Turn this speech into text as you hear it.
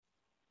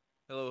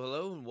Hello,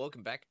 hello, and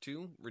welcome back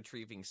to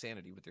Retrieving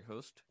Sanity with your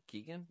host,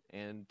 Keegan.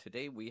 And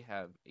today we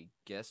have a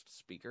guest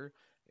speaker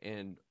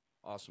and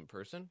awesome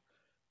person,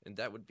 and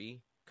that would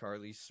be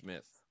Carley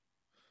Smith.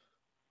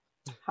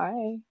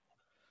 Hi.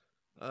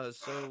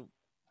 So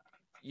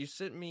you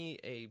sent me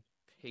a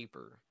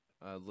paper,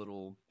 a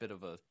little bit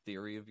of a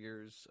theory of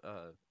yours.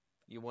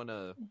 You want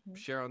to Mhm.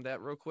 share on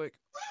that real quick?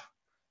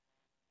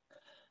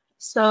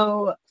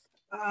 So,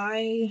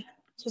 I,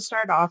 to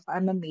start off,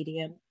 I'm a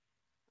medium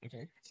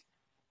Okay.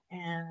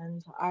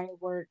 and I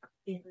work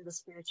in the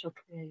spiritual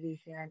community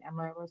here in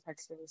Amarillo,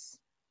 Texas.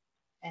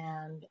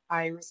 And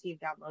I receive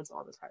downloads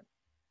all the time.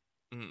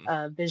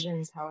 Mm-hmm.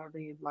 Visions, however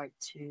you'd like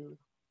to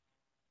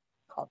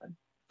call them.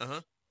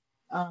 Uh-huh.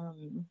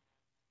 Um,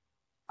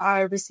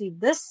 I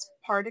received this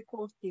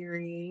particle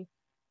theory,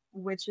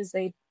 which is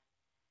a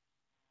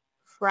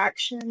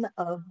fraction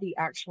of the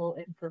actual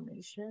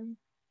information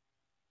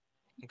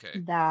Okay.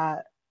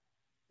 that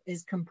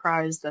is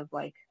comprised of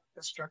like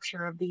the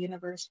structure of the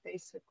universe,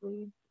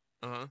 basically.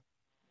 Uh-huh.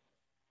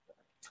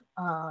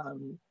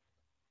 Um,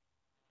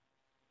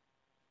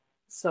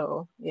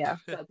 so yeah,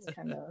 that's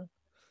kind of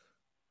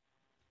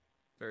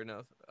Fair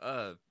enough.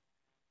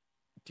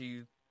 Do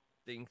you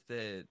think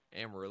that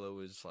Amarillo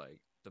is like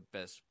the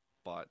best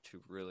spot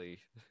to really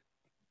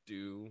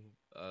do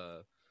uh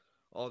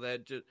all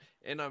that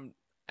and I'm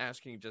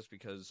asking just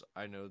because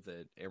I know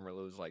that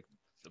Amarillo is like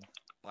the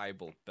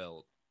Bible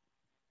Belt,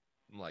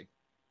 like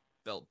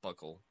belt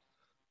buckle.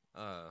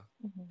 Uh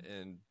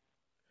mhm. and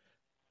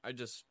I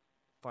just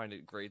find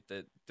it great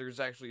that there's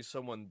actually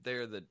someone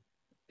there that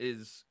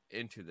is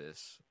into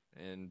this,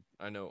 and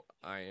I know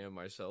I am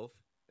myself,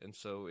 and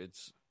so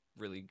it's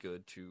really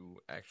good to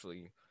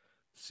actually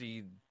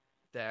see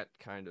that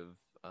kind of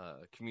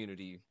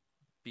community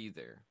be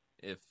there,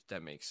 if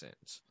that makes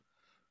sense.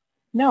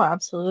 No,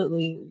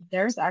 absolutely.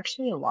 There's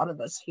actually a lot of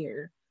us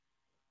here.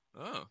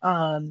 Oh,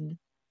 Um,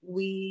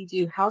 we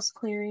do house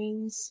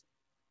clearings,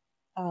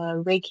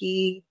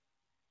 Reiki.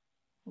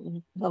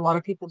 A lot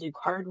of people do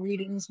card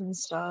readings and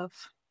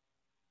stuff.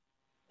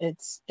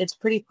 It's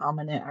pretty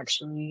prominent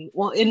actually.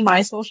 Well, in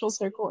my social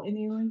circle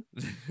anyway.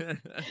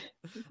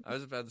 I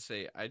was about to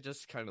say I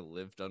just kind of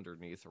lived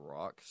underneath a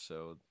rock,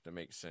 so that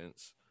makes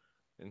sense.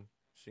 And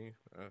see,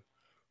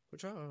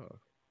 which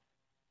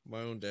my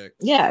own deck.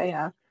 Yeah,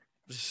 yeah.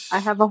 I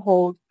have a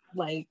whole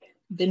like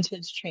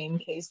vintage chain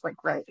case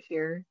like right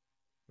here,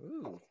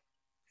 Ooh,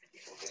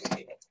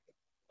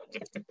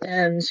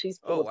 and she's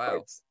full oh of wow.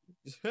 cards.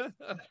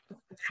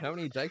 How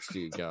many decks do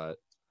you got?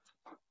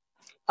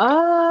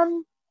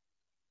 Um,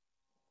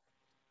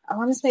 I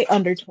want to say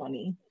under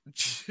 20.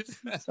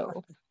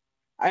 So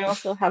I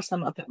also have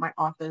some up at my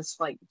office,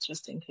 like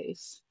just in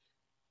case.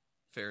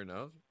 Fair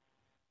enough.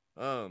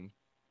 Um,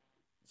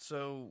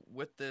 so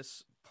with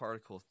this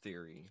particle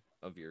theory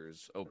of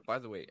yours, oh, by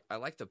the way, I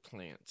like the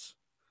plants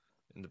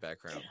in the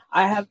background.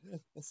 I have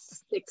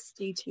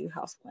 62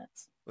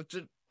 houseplants. What's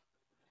it?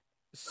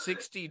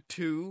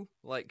 62?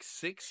 Like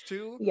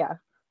 6'2"? Yeah,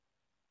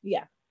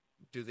 yeah.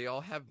 Do they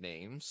all have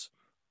names?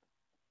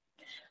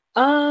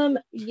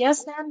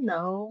 Yes and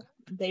no.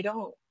 They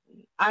don't.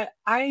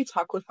 I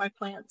talk with my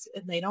plants,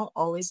 and they don't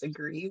always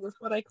agree with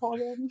what I call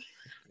them.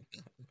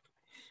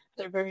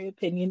 They're very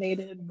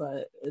opinionated,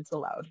 but it's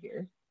allowed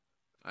here.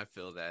 I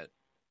feel that.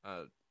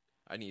 Uh,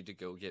 I need to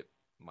go get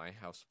my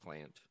house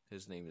plant.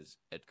 His name is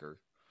Edgar.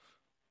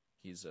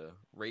 He's a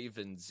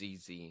Raven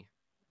ZZ.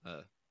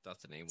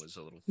 Thought the name was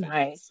a little fitting.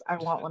 Nice. I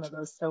want one of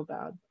those so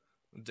bad.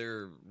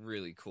 They're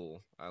really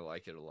cool. I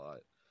like it a lot.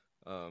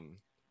 Um,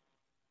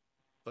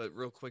 but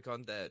real quick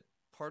on that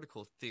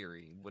particle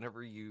theory,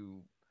 whenever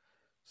you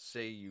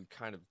say you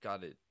kind of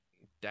got it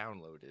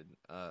downloaded,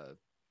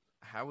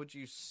 how would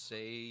you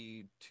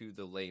say to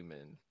the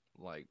layman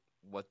like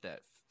what that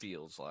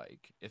feels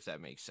like, if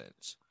that makes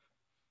sense?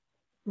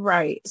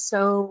 Right.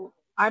 So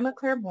I'm a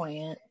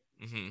clairvoyant,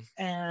 Mm-hmm.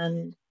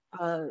 and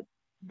uh,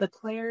 the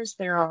clairs,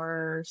 there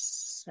are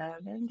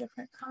seven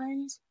different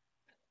kinds.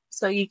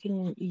 So you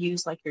can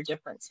use like your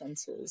different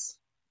senses.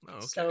 Oh,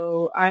 okay.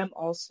 So I'm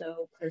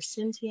also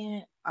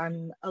clairsentient.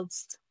 I'm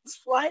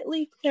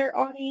slightly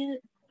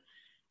clairaudient.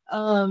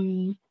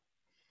 Um,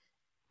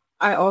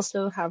 I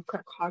also have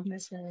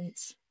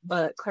claircognizance,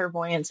 but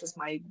clairvoyance is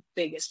my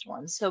biggest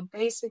one. So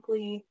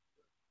basically,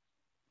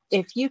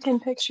 if you can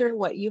picture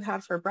what you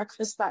had for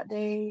breakfast that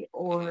day, Mm-hmm.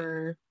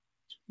 or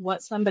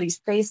what somebody's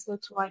face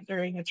looked like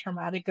during a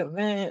traumatic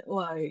event,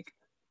 and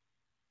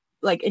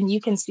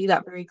you can see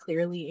that very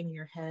clearly in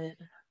your head.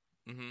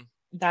 Mm-hmm.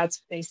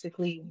 That's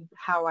basically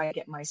how I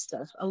get my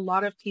stuff. A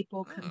lot of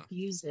people Ah.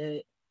 confuse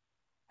it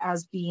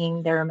as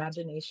being their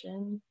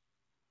imagination,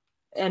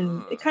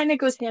 and it Ah. kind of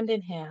goes hand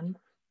in hand.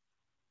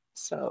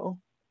 So,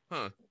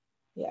 Huh.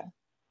 yeah.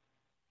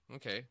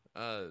 Okay.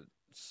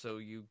 So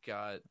you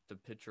got the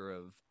picture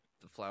of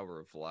the flower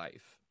of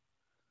life,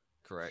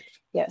 correct?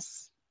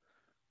 Yes.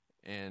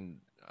 And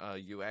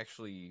you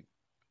actually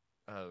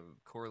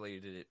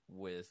correlated it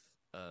with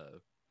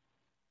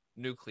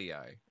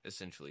nuclei,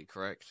 essentially,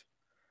 correct?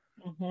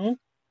 Hmm.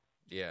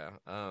 Yeah.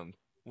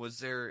 Was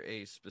there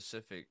a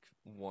specific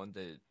one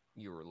that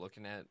you were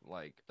looking at,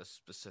 like a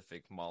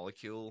specific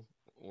molecule,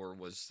 or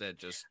was that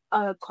just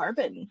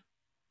Carbon.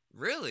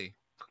 really?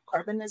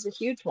 Carbon is a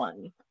huge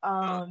one.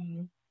 Huh.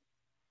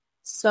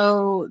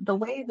 So the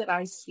way that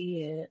I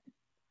see it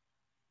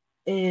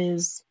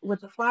is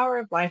with the flower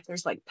of life,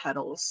 there's like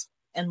petals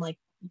and like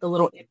the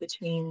little in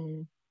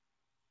between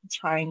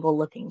triangle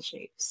looking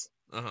shapes.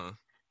 Uh huh.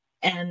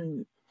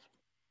 And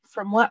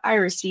from what I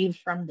received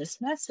from this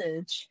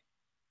message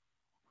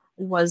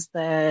was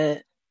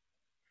that,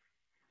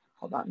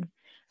 hold on,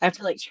 I have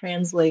to like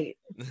translate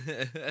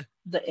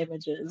the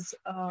images.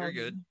 You're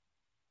good.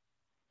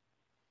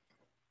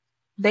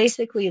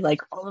 Basically,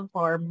 like all of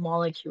our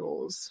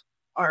molecules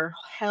are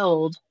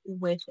held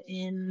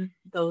within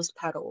those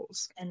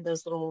petals and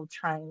those little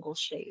triangle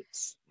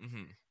shapes.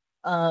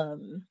 Mm-hmm.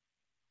 Um,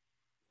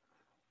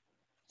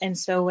 and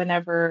so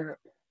whenever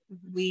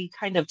we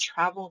kind of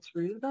travel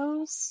through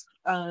those,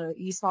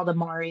 you saw the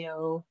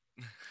Mario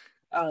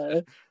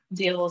uh,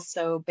 deal.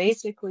 So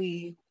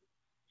basically,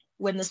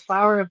 when this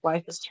flower of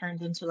life is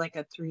turned into like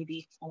a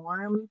 3D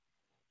form,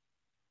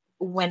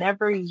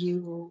 whenever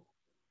you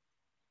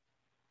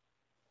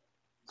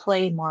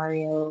play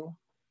Mario,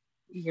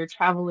 you're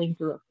traveling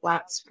through a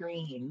flat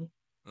screen,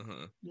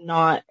 Uh-huh.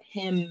 not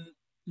him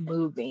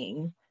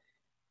moving.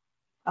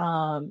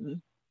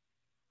 Um,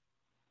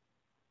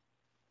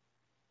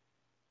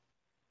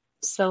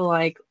 so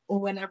like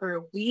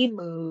whenever we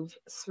move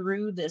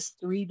through this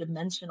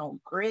three-dimensional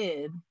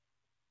grid,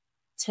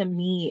 to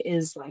me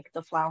is like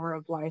the flower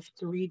of life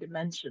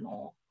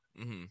three-dimensional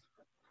Mm-hmm.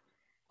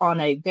 on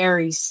a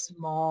very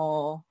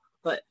small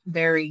but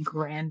very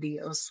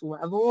grandiose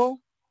level.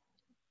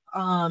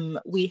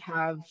 We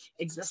have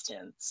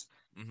existence.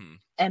 Mm-hmm.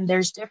 And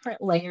there's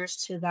different layers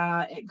to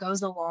that. It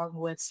goes along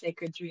with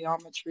sacred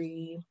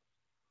geometry,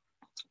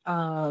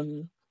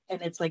 um,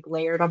 and it's like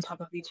layered on top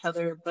of each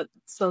other. But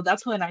so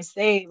that's when I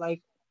say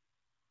like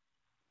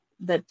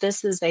that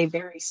this is a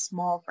very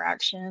small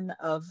fraction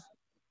of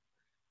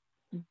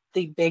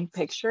the big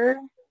picture.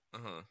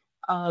 Uh-huh.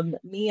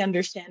 Me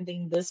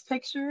understanding this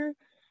picture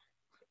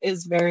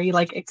is very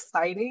like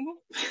exciting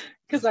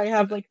because I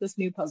have like this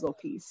new puzzle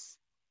piece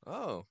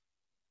Oh,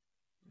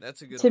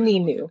 that's a good to way to me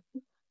look at new.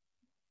 it.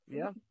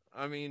 Yeah.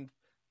 I mean,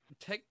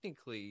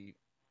 technically,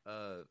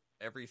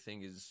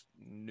 everything is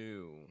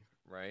new,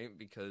 right?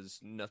 Because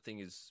nothing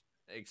is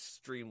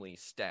extremely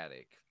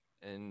static.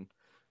 And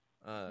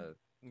uh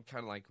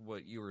kind of like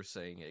what you were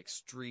saying,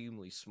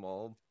 extremely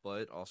small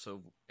but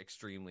also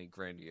extremely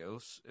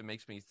grandiose. It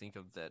makes me think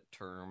of that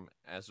term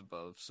as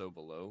above so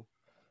below.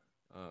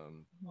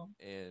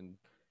 And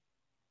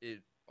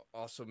it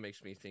also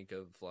makes me think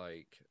of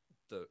like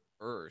the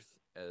earth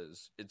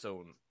as its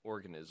own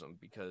organism,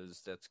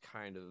 because that's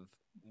kind of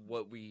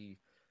what we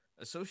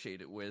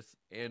associate it with,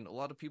 and a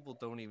lot of people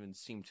don't even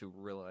seem to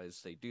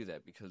realize they do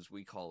that because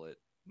we call it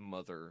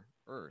mother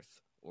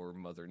earth or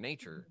mother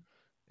nature.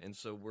 And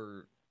so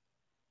we're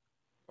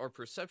our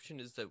perception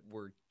is that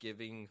we're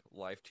giving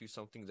life to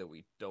something that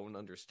we don't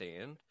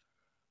understand,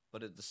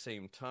 but at the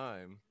same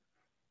time,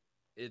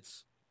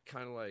 it's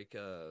kind of like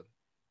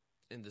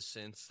in the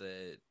sense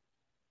that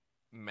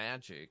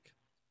magic,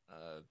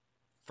 uh,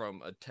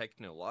 from a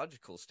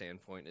technological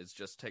standpoint, is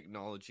just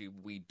technology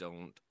we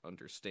don't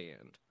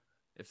understand,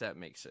 if that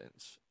makes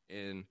sense.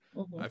 And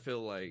Mm-hmm. I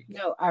feel like,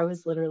 No, I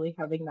was literally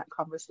having that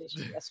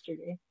conversation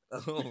yesterday.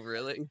 oh,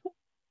 really?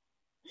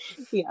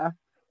 Yeah.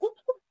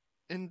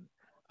 And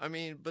I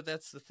mean, but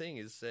that's the thing,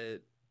 is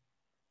that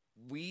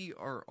we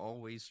are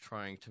always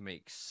trying to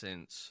make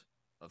sense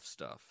of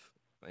stuff.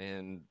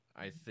 And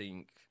I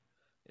think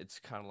it's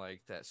kind of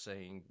like that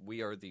saying,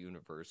 we are the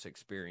universe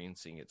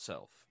experiencing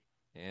itself.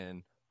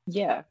 And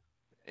Yeah.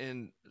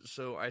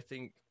 so I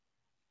think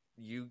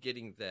you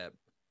getting that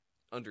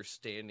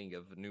understanding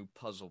of a new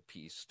puzzle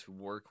piece to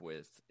work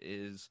with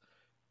is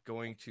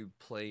going to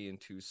play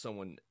into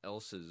someone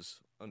else's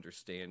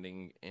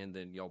understanding, and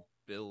then y'all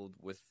build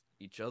with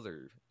each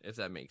other, if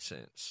that makes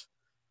sense.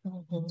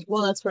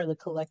 Well, that's where the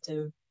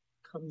collective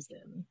comes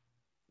in.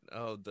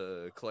 Oh,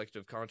 the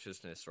collective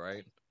consciousness,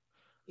 right?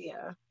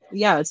 Yeah.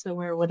 Yeah. So,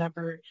 where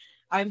whenever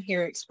I'm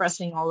here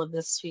expressing all of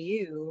this to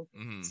you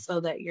Mm-hmm. so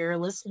that your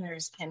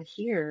listeners can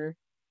hear,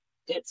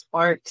 it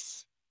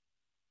sparks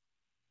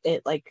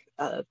it like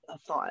a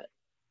thought,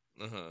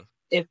 Uh-huh.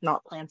 if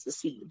not plants a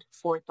seed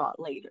for thought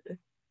later.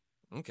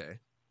 Okay.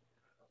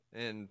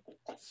 And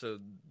so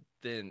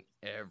then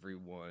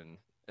everyone,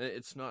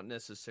 it's not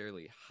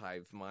necessarily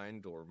hive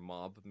mind or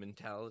mob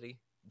mentality,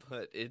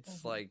 but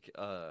it's Mm-hmm. like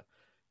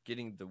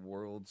getting the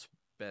world's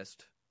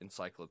best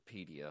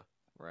encyclopedia,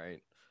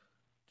 right?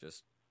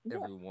 Just Yeah.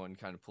 everyone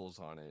kind of pulls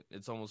on it.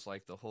 It's almost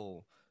like the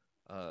whole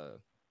uh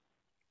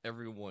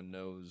everyone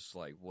knows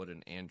like what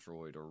an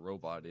android or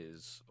robot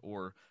is,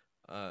 or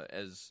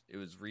as it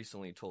was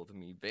recently told to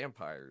me,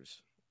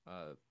 vampires.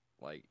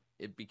 Like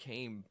it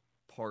became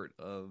part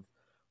of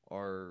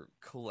our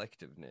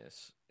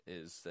collectiveness,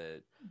 is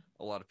that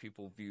a lot of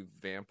people view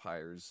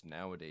vampires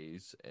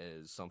nowadays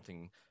as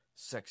something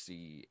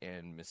sexy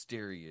and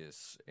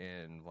mysterious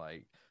and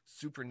like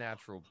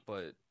supernatural,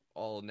 but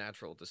all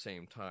natural at the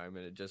same time,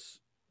 and it just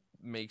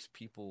makes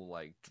people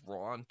like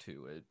drawn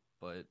to it.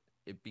 But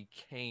it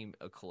became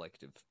a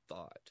collective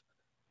thought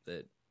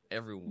that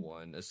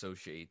everyone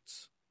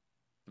associates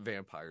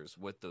vampires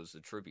with those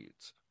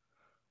attributes.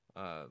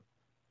 Uh,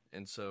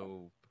 and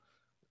so,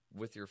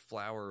 with your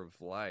flower of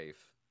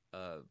life,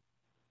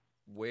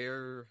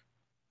 where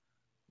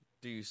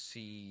do you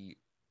see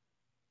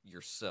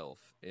yourself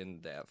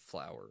in that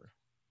flower?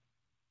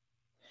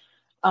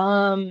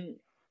 Um,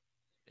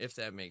 If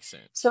that makes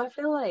sense. so I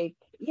feel like,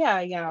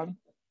 yeah.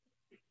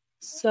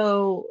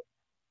 So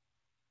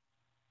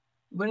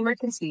when we're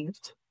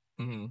conceived,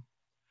 Mm-hmm.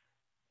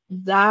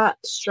 that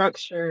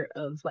structure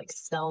of like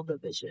cell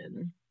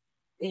division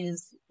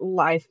is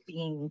life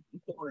being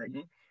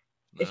born,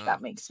 if Uh,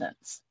 that makes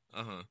sense.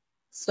 uh-huh.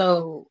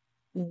 So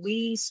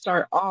we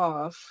start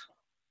off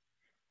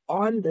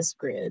on this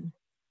grid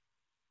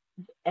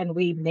and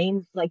we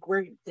name like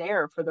we're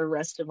there for the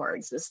rest of our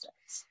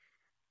existence.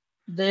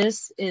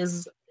 This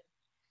is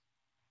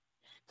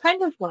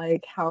kind of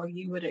like how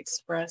you would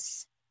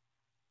express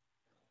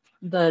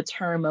the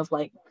term of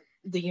like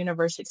the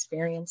universe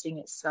experiencing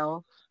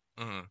itself.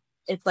 Uh-huh.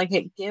 It's like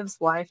it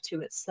gives life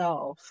to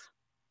itself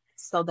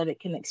so that it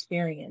can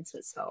experience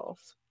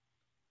itself.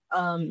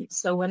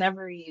 So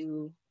whenever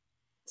you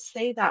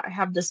say that, I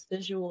have this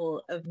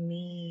visual of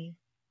me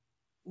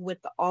with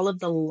all of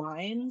the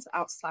lines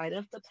outside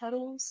of the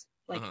petals,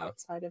 like Uh-huh.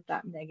 outside of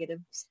that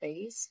negative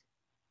space.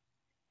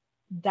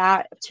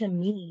 That to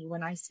me,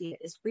 when I see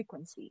it, is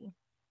frequency.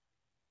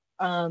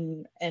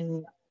 And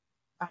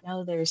I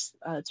know there's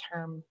a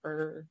term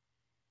for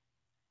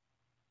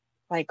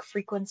like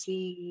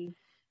frequency.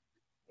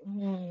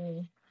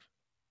 I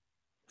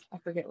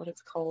forget what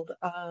it's called.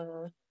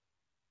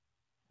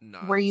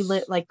 Where you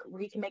lit Knots. like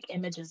where you can make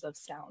images of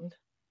sound.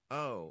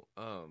 Oh,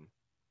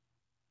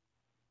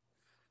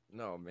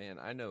 no, man,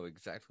 I know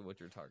exactly what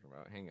you're talking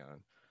about. Hang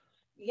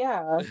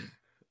Yeah, on.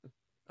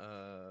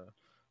 uh,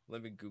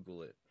 let me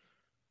Google it.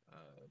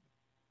 Uh,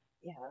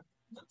 yeah.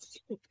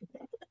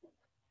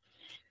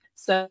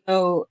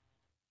 So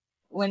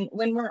when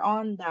we're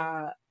on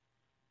that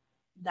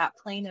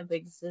plane of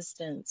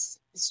existence,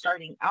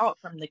 starting out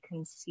from the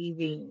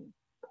conceiving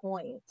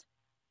point,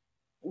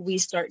 we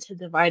start to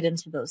divide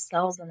into those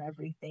cells and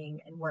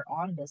everything, and we're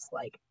on this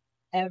like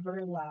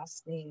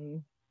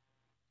everlasting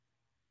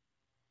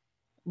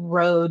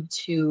road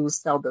to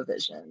cell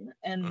division.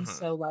 And uh-huh.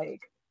 so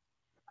like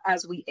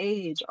as we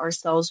age, our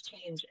cells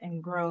change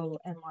and grow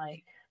and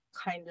like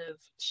kind of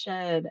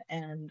shed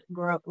and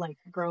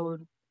grow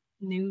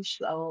new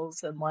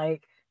cells and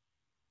like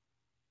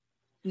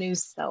new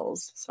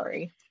cells,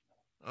 sorry.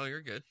 Oh,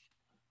 you're good.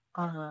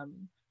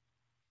 Um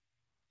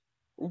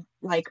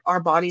like our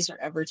bodies are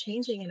ever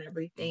changing and Mm-hmm.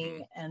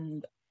 everything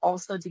and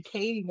also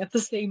decaying at the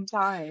same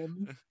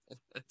time.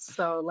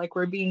 So like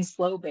we're being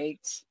slow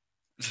baked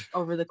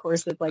over the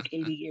course of like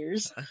 80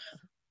 years.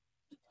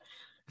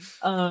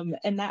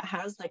 And that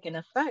has like an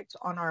effect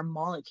on our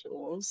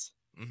molecules.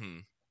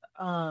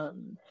 Mm-hmm.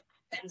 Um,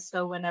 and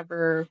so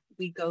whenever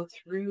we go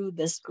through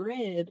this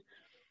grid,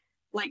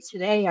 like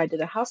today, I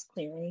did a house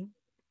clearing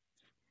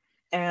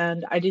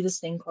and I do this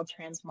thing called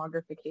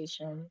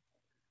transmogrification,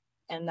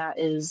 and that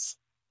is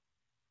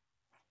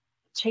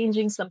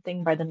changing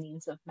something by the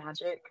means of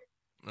magic.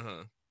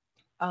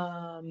 Uh-huh.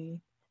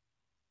 Um,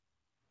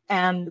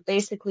 and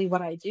basically,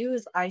 what I do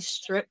is I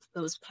strip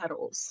those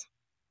petals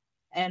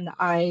and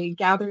I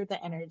gather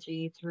the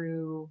energy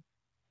through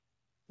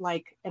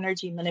like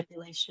energy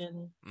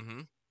manipulation,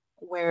 Mm-hmm.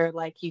 where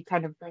like you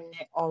kind of bring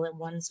it all in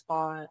one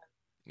spot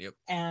Yep.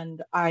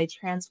 and I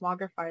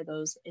transmogrify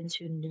those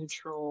into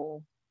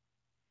neutral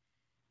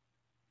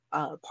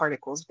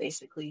particles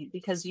basically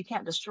because you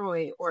can't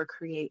destroy or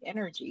create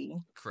energy.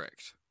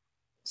 Correct.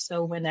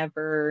 So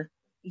whenever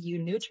you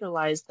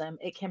neutralize them,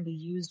 it can be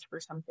used for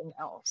something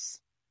else.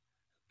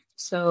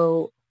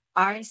 So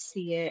I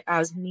see it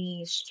as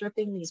me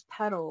stripping these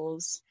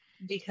petals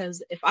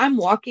because if I'm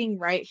walking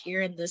right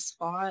here in this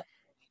spot,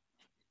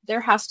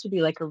 there has to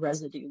be like a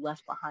residue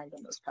left behind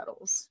in those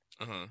petals.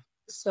 Uh-huh.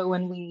 So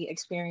when we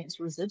experience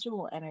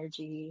residual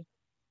energy,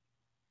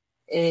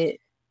 it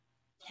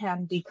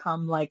can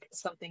become like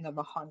something of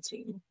a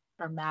haunting,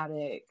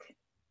 traumatic,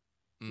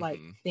 like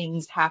Mm-hmm.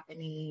 things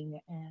happening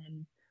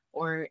and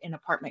or in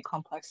apartment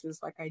complexes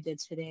like I did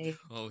today.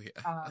 Oh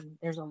yeah.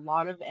 There's a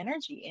lot of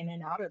energy in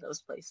and out of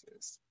those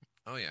places.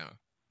 Oh yeah.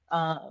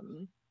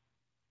 Um,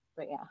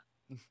 but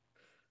yeah.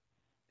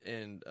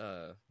 And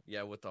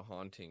yeah, with the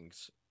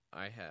hauntings,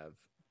 I have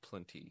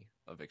plenty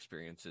of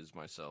experiences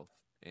myself,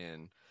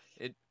 and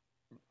it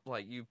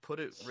like you put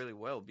it really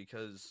well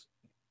because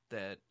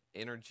that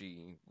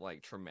energy,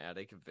 like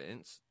traumatic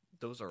events,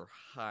 those are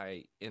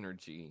high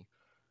energy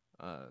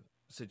uh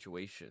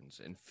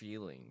situations and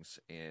feelings.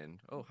 And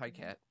oh, hi, Mhm.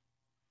 cat.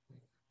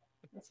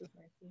 This is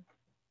Mercy.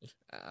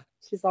 Ah.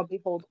 She's all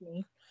behold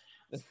me.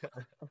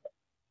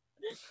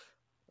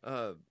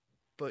 uh,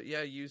 but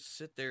yeah, you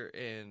sit there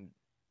and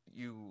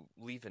you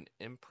leave an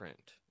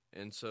imprint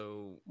And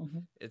so Mm-hmm.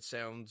 it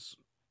sounds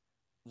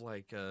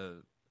like a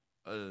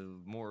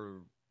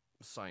more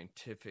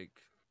scientific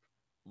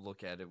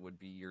look at it would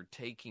be you're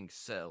taking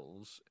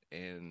cells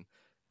and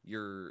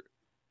you're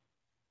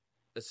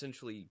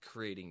essentially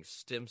creating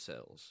stem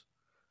cells,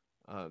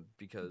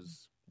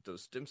 because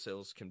those stem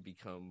cells can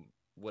become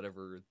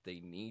whatever they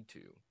need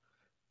to.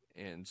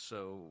 And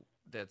so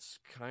that's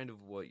kind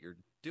of what you're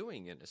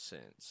doing in a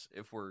sense,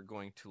 if we're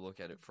going to look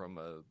at it from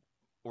a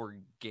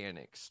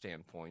organic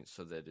standpoint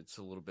so that it's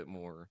a little bit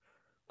more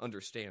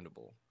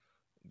understandable,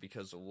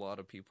 because a lot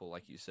of people,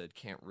 like you said,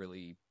 can't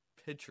really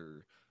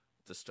picture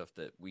the stuff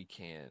that we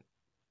can't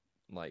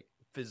like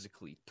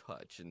physically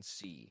touch and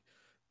see.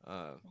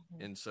 Uh,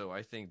 Mm-hmm. and so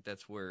I think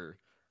that's where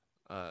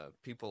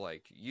people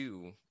like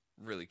you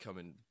really come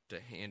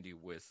into handy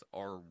with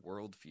our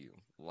worldview,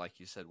 like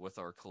you said, with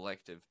our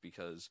collective,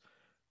 because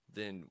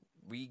then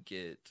we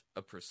get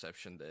a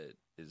perception that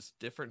is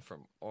different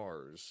from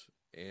ours,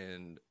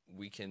 and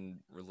we can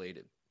relate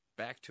it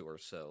back to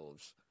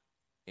ourselves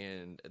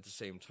and at the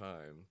same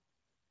time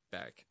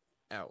back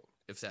out,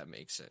 if that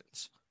makes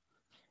sense.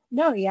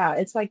 No, yeah,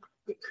 it's like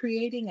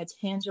creating a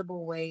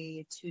tangible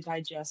way to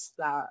digest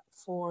that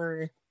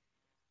for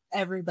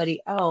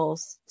everybody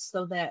else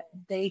so that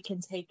they can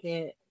take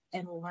it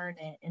and learn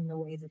it in the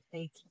way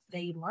that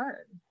they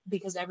learn,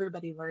 because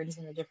everybody learns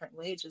in a different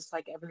way, just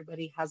like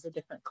everybody has a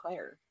different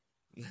clair.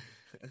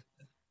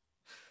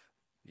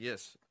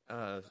 Yes,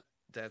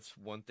 that's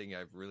one thing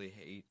I really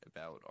hate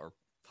about our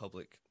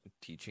public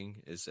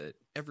teaching is that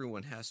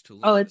everyone has to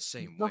Oh, learn the it's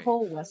same the way.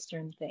 whole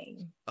Western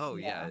thing. Oh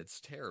yeah, Yeah. it's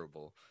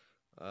terrible.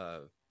 Uh,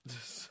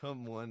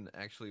 someone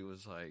actually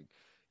was like,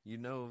 you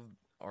know,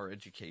 our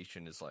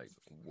education is like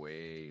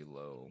way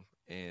low,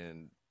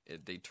 and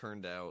they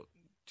turned out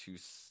to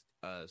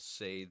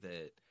say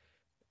that,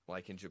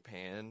 like in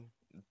Japan,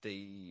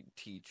 they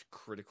teach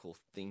critical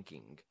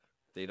thinking.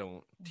 They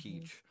don't Hmm.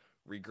 teach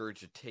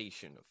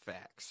regurgitation of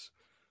facts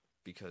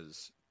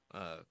because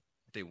uh,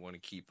 they want to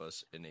keep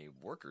us in a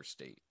worker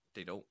state.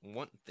 They don't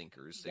want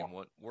thinkers; they Yeah.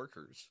 want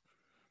workers.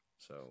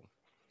 So,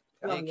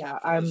 Oh yay yeah.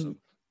 capitalism!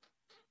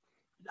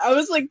 I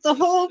was like, the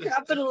whole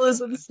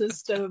capitalism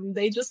system,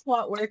 they just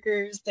want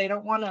workers. They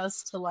don't want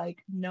us to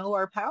like know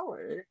our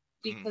power,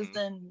 because Mm-hmm.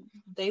 then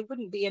they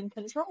wouldn't be in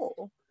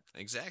control.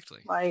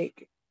 Exactly.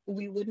 Like,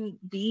 we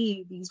wouldn't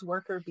be these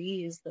worker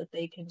bees that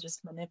they can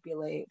just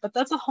manipulate. But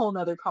that's a whole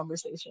nother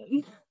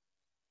conversation.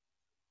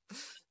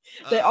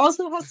 That Uh,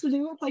 also has to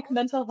do with like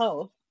mental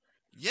health,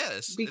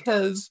 yes, it because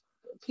does.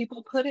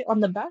 people put it on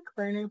the back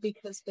burner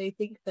because they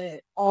think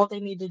that all they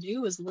need to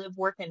do is live,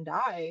 work, and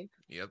die.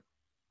 Yep.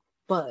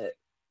 But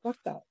fuck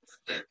that.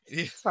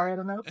 Yeah. Sorry, I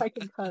don't know if I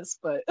can cuss,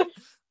 but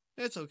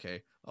It's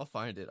okay. I'll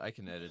find it. I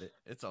can edit it.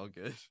 It's all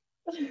good.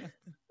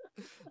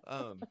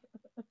 um,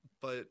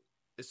 but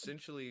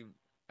essentially,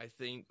 I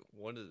think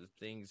one of the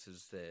things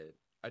is that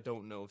I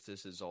don't know if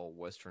this is all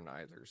Western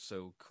either.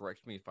 So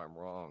correct me if I'm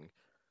wrong.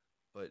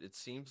 But it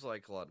seems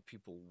like a lot of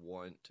people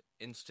want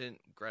instant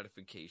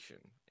gratification,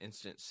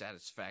 instant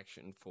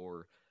satisfaction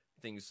for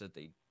things that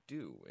they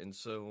do. And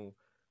so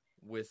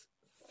with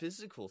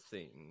physical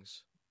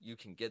things, you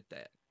can get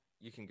that.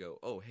 You can go,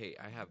 oh, hey,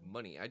 I have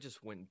money. I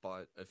just went and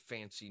bought a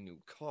fancy new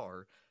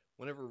car.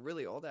 Whenever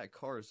really all that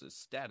car is a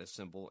status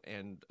symbol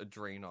and a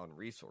drain on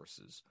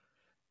resources.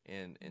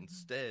 And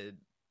instead,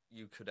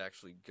 you could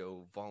actually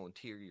go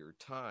volunteer your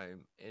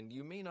time, and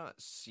you may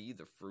not see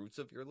the fruits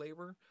of your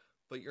labor,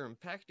 but you're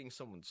impacting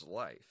someone's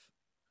life,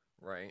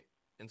 right?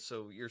 And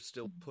so you're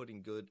still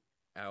putting good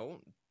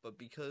out, but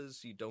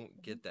because you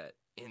don't get that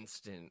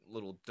instant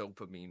little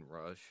dopamine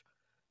rush,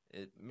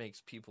 it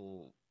makes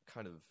people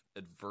kind of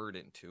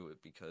advertent to it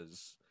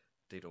because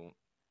they don't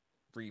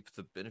reap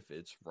the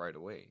benefits right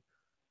away.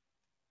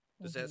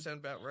 Does that Mhm. sound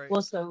about right?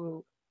 Well,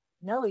 so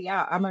no,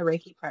 yeah, I'm a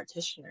Reiki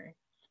practitioner.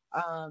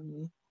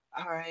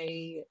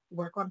 I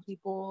work on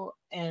people,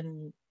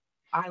 and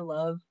I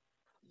love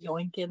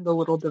yoinking the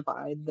little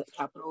divide that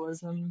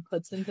capitalism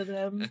puts into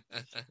them.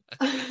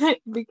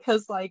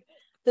 Because like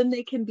then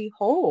they can be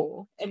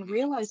whole and Mm-hmm.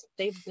 realize that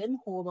they've been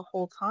whole the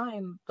whole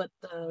time, but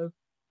the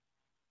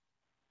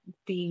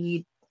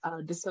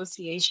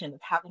dissociation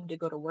of having to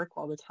go to work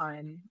all the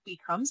time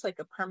becomes like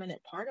a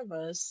permanent part of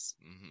us,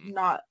 Mm-hmm.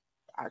 not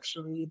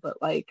actually,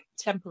 but like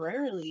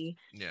temporarily,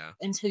 Yeah.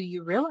 until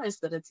you realize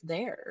that it's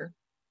there.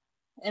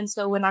 And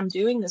so when I'm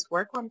doing this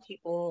work on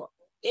people,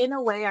 in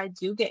a way, I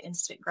do get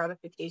instant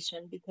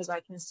gratification because I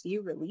can see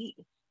relief.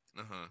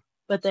 Uh-huh.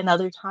 But then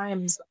other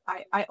times,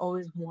 I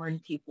always warn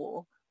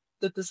people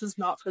that this is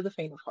not for the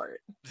faint of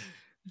heart,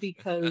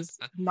 because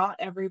not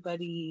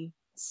everybody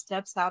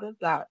steps out of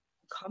that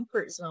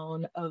comfort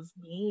zone of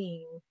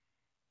being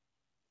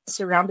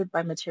surrounded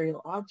by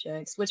material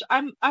objects, which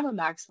I'm a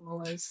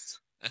maximalist,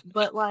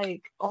 but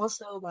like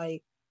also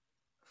like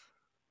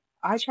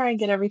I try and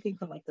get everything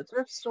from like the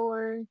thrift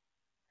store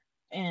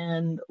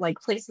and like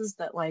places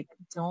that like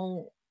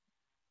don't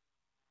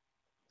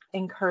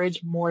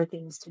encourage more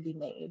things to be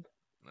made.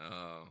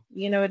 Oh.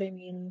 You know what I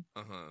mean?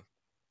 Uh-huh.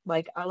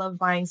 Like I love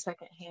buying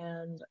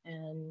secondhand,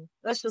 and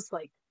that's just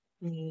like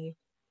me.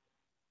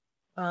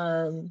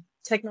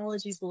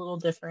 Technology's a little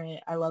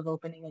different. I love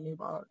opening a new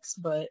box,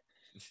 but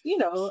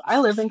I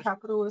live in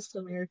capitalist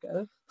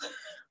America.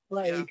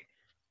 Yeah, like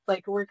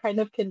like we're kind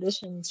of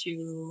conditioned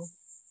to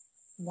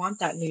want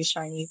that new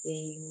shiny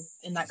thing,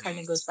 and that kind hmm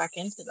of goes back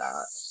into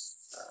that.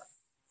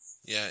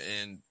 yeah,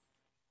 and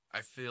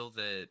I feel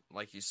that,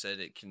 like you said,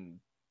 it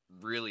can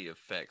really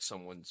affect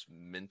someone's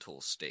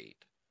mental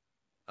state.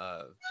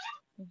 Uh,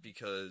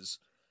 because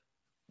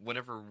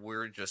whenever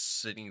we're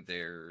just sitting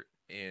there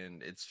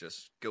and it's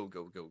just go,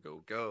 go, go,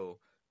 go, go,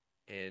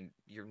 and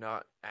you're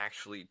not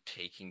actually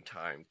taking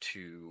time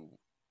to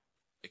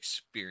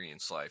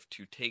experience life,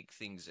 to take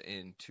things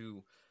in,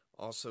 to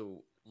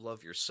also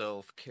love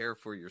yourself, care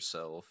for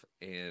yourself,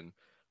 and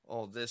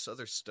all this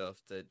other stuff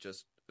that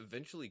just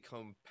eventually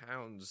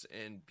compounds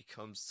and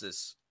becomes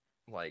this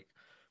like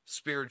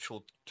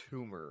spiritual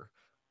tumor.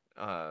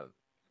 Uh,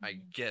 I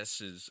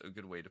guess is a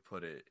good way to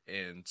put it.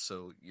 And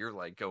so you're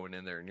like going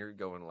in there and you're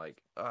going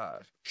like,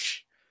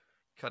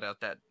 cut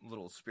out that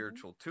little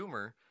spiritual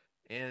tumor,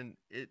 and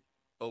it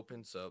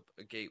opens up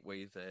a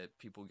gateway that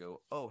people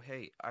go, oh,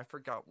 hey, I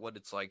forgot what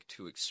it's like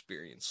to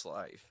experience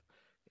life.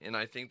 And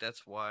I think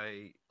that's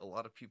why a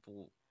lot of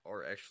people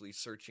are actually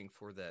searching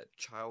for that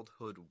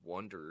childhood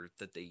wonder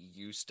that they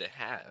used to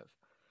have.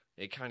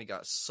 It kind of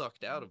got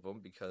sucked out of them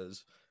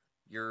because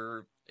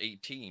you're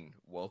 18.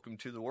 Welcome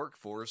to the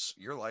workforce.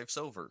 Your life's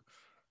over,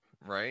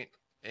 right?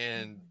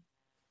 And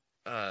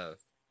uh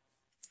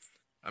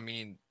I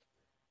mean,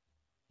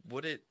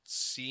 would it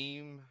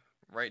seem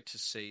right to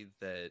say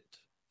that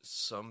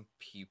some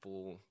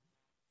people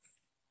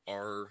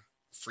are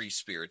free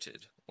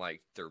spirited?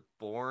 Like they're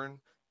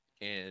born,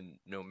 and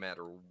no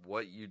matter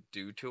what you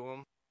do to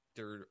them,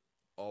 they're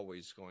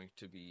always going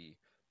to be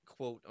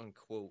quote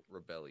unquote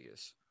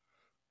rebellious.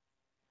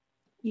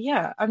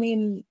 Yeah, I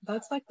mean,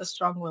 that's like the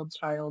strong-willed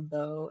child,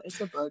 though. It's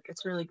a book.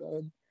 It's really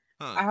good.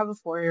 Huh. I have a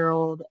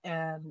 4-year-old,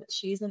 and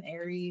she's an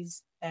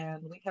Aries,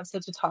 and we have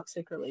such a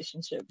toxic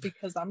relationship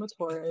because I'm a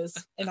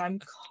Taurus, and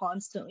I'm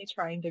constantly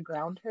trying to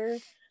ground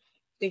her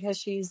because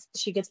she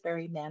gets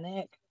very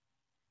manic,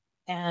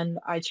 and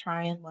I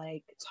try and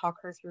like talk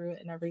her through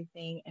it and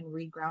everything and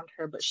reground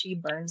her, but she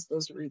burns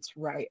those roots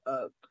right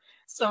up.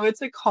 So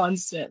it's a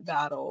constant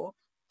battle.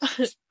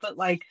 But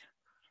like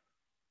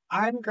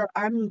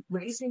I'm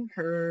raising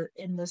her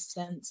in the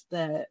sense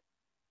that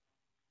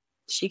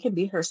she can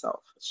be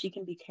herself. She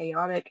can be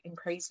chaotic and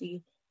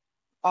crazy.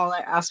 All I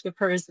ask of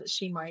her is that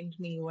she mind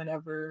me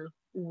whenever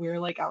we're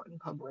like out in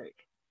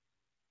public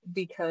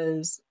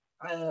because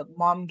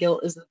mom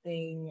guilt is a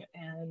thing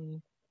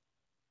and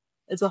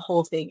it's a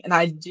whole thing. And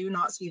I do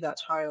not see that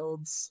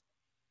child's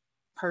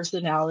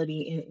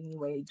personality in any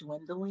way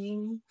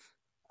dwindling,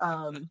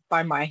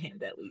 by my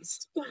hand at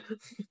least.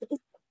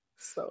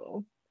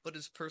 So, But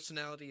is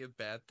personality a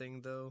bad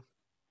thing, though?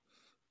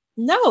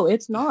 no,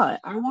 it's not.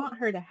 I want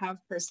her to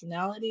have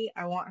personality.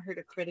 I want her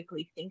to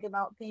critically think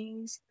about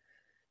things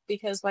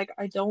because, like,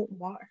 I don't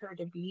want her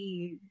to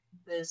be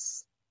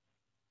this.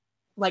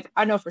 Like,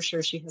 I know for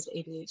sure she has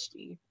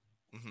ADHD.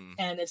 Mm-hmm.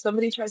 And if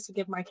somebody tries to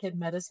give my kid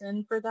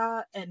medicine for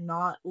that and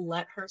not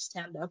let her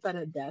stand up at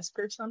a desk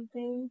or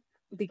something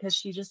because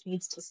she just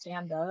needs to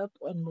stand up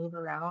and move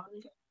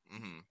around,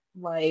 Mm-hmm.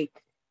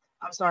 like,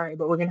 I'm sorry,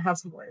 but we're going to have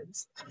some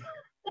words.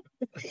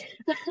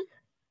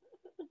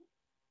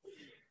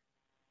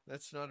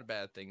 That's not a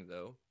bad thing,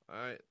 though.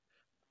 I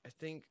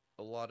think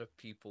a lot of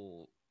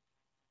people,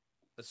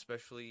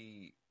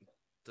 especially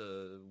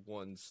the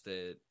ones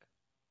that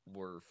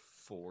were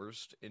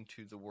forced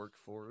into the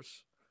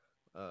workforce,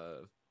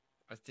 uh,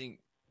 I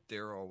think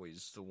they're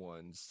always the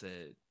ones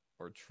that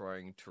are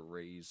trying to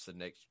raise the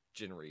next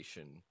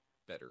generation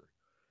better,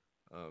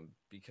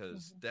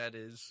 because Mhm. that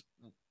is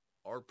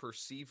our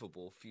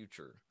perceivable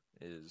future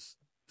is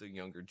the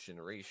younger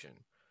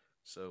generation.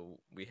 So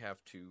we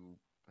have to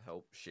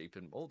help shape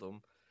and mold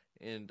them.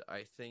 And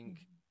I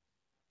think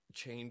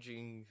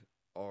changing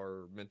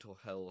our mental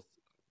health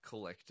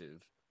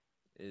collective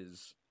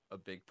is a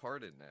big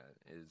part in that,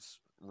 is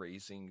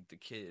raising the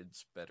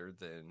kids better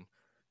than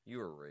you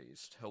were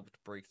raised,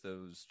 helped break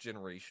those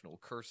generational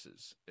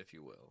curses, if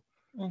you will.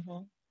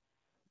 Mhm.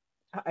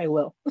 I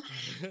will.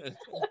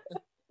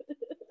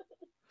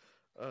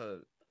 uh,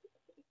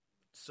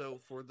 so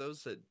for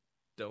those that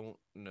don't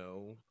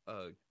know,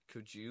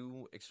 could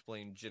you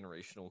explain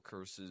generational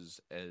curses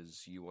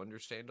as you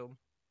understand them?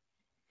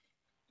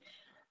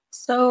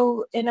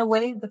 So, in a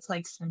way that's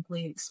like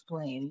simply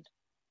explained,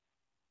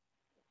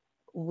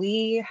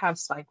 we have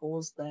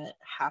cycles that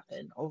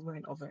happen over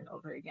and over and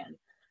over again.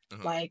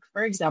 Uh-huh. Like,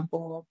 for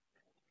example,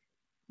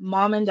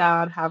 mom and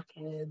dad have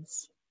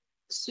kids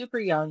super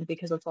young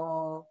because it's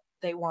all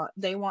they want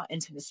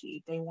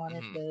intimacy. They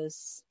wanted Mm-hmm.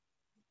 this,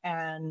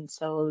 and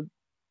so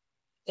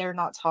they're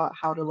not taught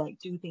how to like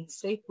do things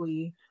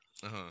safely,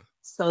 Uh-huh.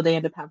 so they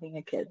end up having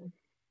a kid.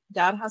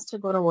 Dad has to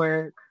go to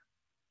work,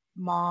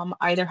 mom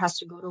either has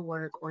to go to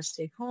work or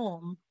stay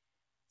home.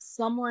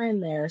 Somewhere in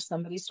there,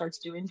 somebody starts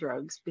doing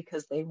drugs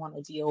because they want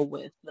to deal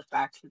with the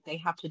fact that they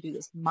have to do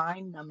this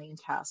mind numbing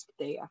task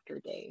day after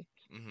day.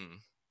 Mm-hmm.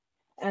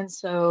 And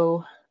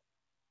so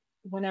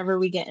whenever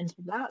we get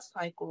into that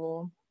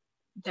cycle,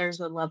 there's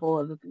a level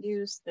of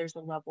abuse, there's a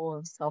level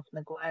of self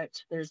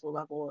neglect, there's a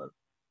level of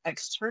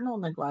external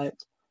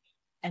neglect,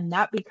 and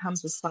that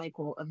becomes a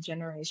cycle of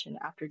generation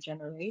after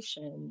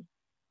generation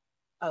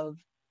of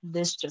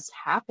this just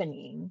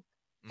happening.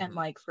 And Mm-hmm.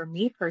 like for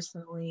me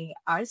personally,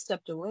 I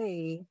stepped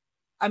away.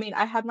 I mean,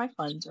 I had my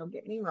fun, don't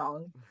get me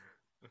wrong,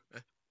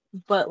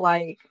 but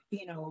like,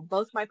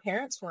 both my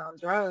parents were on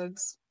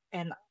drugs,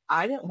 and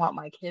I didn't want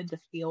my kid to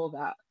feel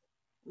that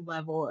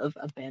level of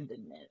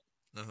abandonment.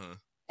 Uh-huh.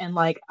 And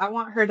like, I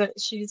want her to,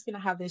 she's going to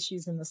have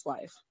issues in this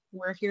life.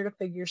 We're here to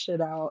figure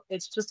shit out.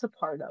 It's just a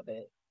part of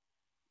it.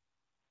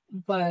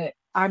 But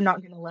I'm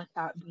not going to let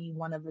that be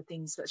one of the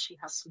things that she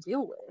has to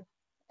deal with.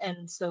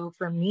 And so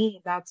for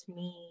me, that's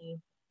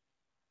me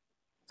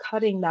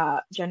cutting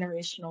that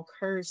generational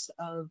curse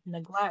of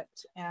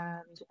neglect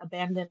and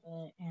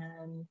abandonment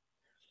and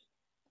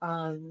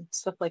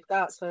stuff like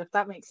that. So if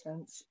that makes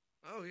sense.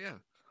 Oh yeah.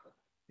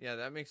 Yeah,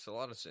 that makes a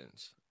lot of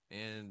sense.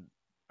 And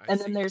I And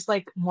then think there's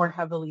like more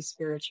heavily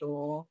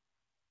spiritual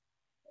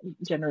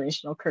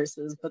generational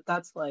curses, but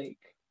that's like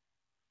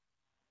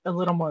a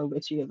little more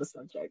witchy of a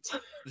subject.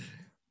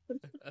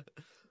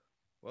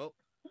 well,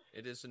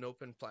 it is an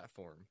open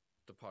platform.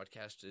 The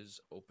podcast is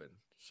open.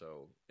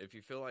 So if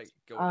you feel like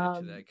going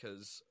into um, that,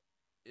 because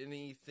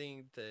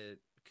anything that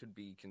could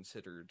be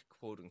considered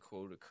quote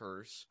unquote a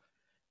curse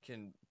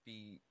can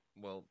be,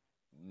 well,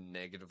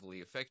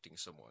 negatively affecting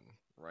someone,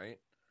 right?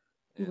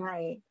 And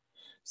right.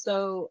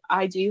 So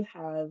I do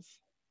have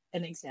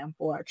an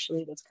example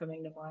actually that's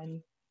coming to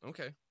mind.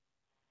 okay,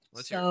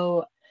 let's hear it.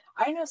 So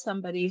I know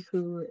somebody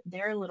who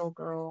their little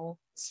girl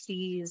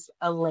sees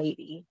a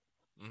lady,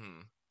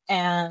 Mm-hmm.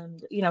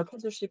 and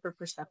kids are super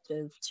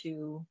perceptive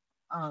to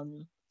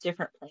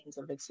different planes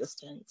of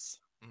existence.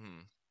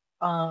 Mm-hmm.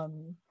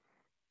 Um,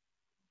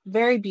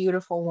 very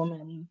beautiful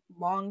woman,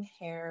 long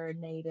hair,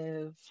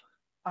 native.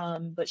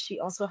 But she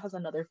also has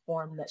another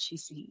form that she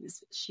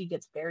sees. She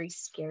gets very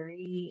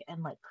scary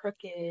and like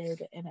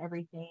crooked and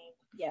everything.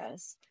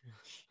 Yes.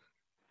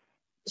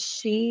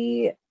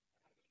 She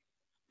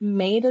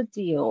made a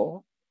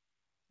deal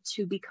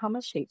to become a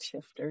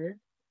shapeshifter.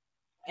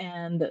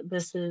 And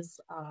this is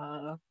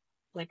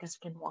like a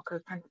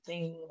skinwalker kind of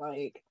thing.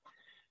 Like,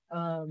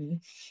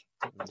 um,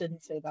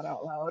 didn't say that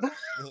out loud.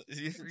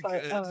 You're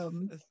But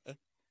good.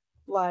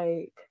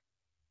 like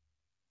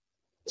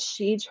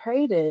she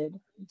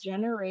traded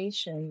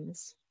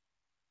generations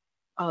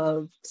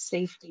of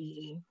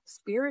safety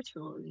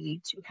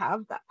spiritually to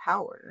have that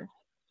power.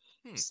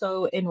 Hmm.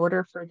 So, in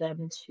order for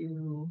them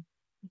to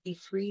be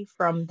free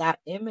from that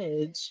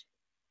image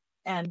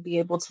and be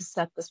able to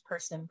set this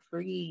person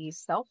free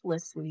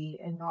selflessly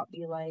and not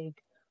be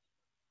like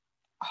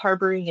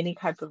harboring any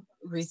type of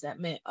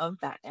resentment of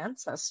that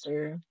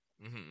ancestor,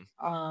 Mm-hmm.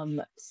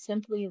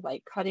 simply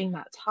like cutting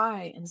that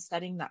tie and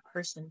setting that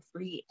person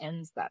free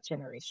ends that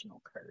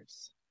generational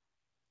curse.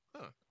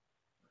 Huh.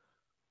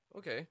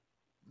 Okay.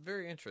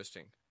 Very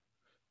interesting.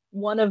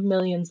 One of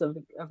millions of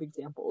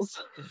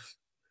examples.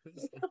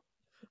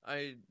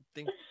 I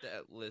think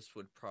that list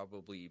would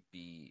probably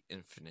be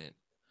infinite.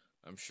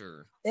 I'm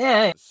sure.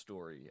 Yeah. The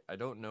story. I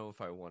don't know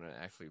if I want to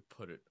actually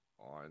put it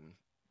on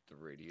the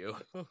radio,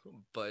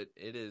 but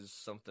it is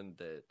something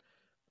that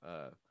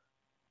uh,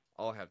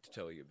 I'll have to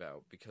tell you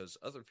about because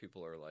other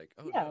people are like,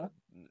 "Oh Yeah.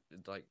 no,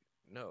 like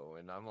no,"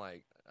 and I'm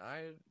like,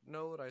 "I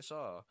know what I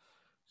saw,"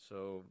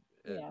 so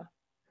Yeah.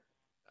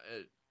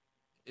 it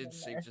it's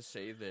Been safe there. to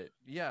say that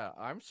yeah,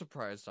 I'm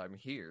surprised I'm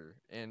here,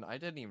 and I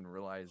didn't even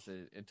realize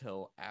it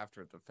until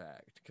after the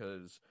fact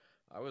because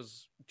I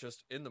was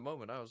just in the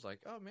moment. I was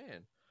like, "Oh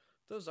man,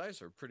 those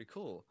eyes are pretty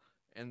cool,"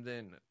 and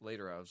then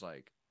later I was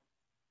like,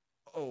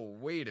 "Oh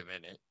wait a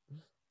minute,"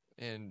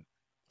 and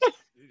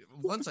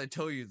once I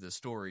tell you the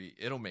story,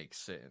 it'll make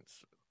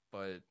sense.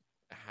 But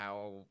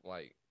how,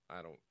 like,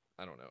 I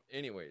don't know.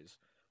 Anyways,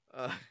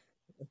 uh,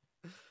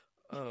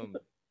 um,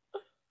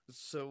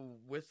 so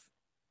with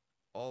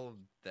all of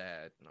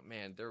that,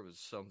 man, there was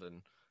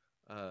something.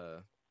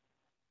 Uh,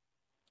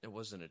 it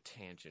wasn't a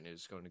tangent. It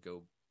was going to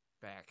go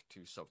back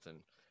to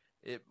something.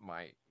 It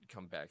might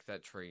come back.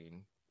 That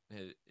train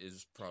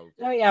is probably.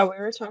 Oh yeah, we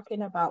were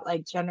talking about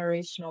like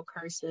generational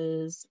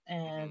curses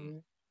Mm-hmm.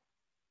 and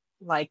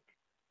like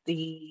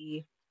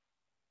the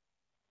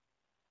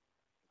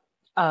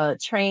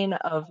train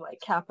of like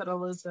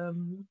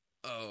capitalism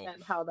Oh,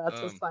 and how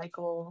that's a um,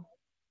 cycle.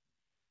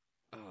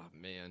 oh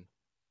man.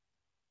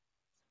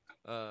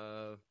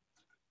 Uh,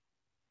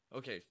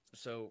 okay.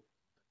 So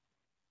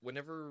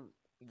whenever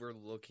we're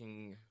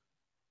looking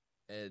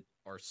at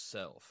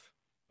ourself,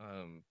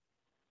 um,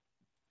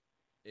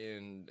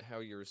 and how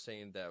you were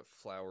saying that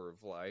flower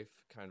of life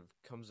kind of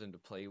comes into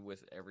play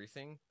with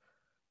everything.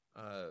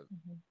 Uh,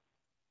 Mhm.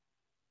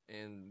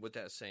 and with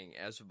that saying,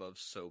 as above,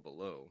 so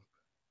below,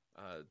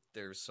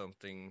 there's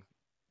something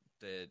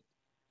that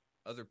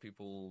other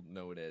people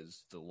know it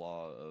as the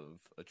law of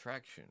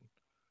attraction.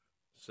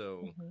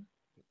 So, Mhm.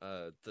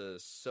 the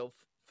self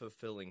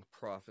fulfilling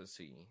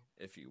prophecy,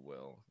 if you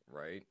will,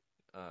 right?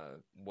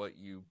 What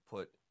you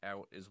put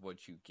out is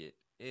what you get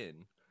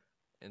in.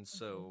 And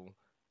so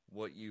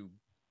what you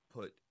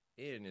put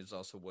in is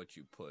also what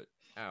you put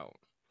out,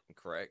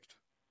 correct?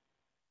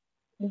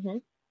 Mm-hmm.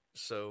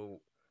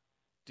 So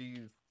do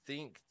you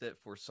think that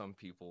for some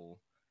people,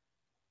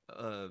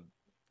 uh,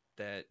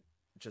 that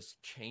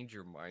just change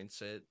your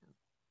mindset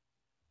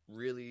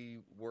really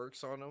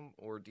works on them,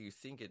 or do you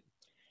think it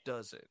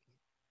doesn't?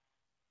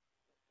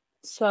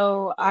 Or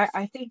So I, both?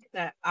 I think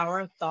that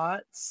our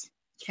thoughts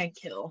can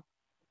kill.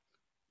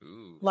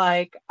 Ooh.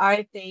 Like,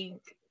 I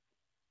think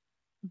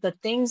the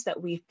things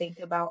that we think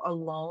about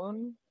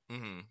alone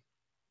Mm-hmm.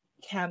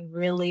 can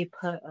really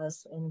put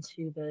us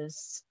into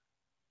this,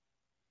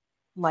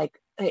 like,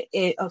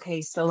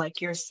 okay, so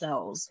like your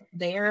cells,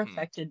 they are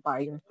Mm-hmm. affected by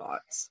your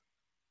thoughts.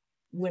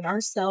 When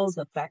our cells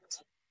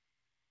affect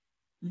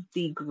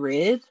the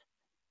grid,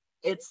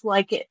 it's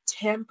like it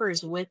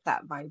tampers with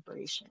that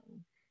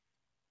vibration.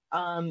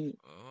 Um,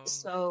 Oh.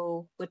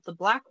 so with the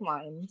black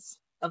lines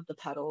of the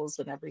petals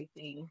and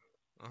everything,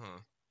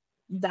 Uh-huh.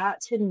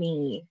 that to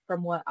me,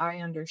 from what I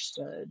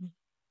understood,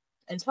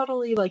 and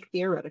totally like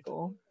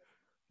theoretical,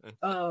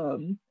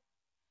 um,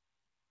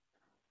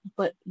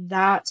 but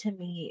that to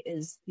me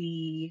is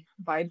the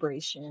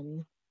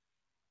vibration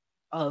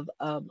of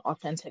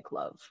authentic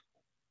love.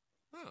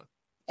 Huh.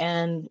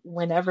 And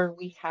whenever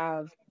we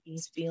have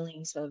these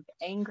feelings of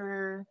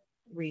anger,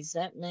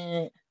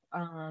 resentment,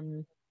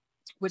 um,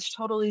 which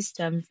totally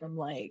stem from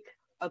like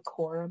a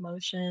core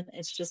emotion,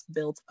 it's just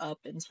built up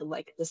into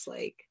like this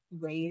like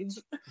rage.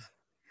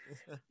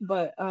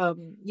 But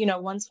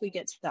once we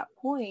get to that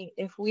point,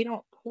 if we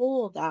don't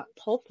pull that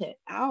pulpit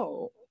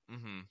out,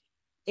 Mm-hmm.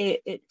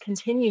 it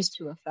continues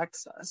to affect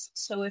us.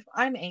 So if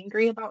I'm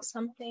angry about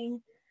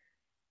something,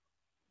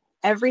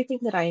 everything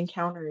that I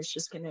encounter is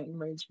just going to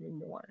enrage me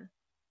more.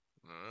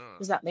 Ah.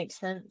 Does that make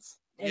sense?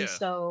 And Yeah.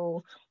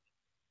 so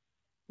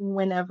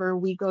whenever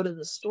we go to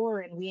the store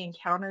and we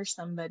encounter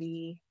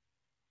somebody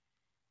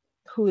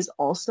who is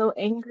also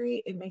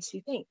angry, it makes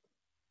you think.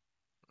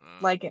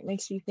 Like, it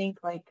makes you think,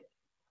 like,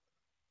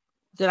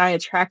 did I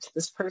attract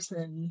this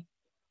person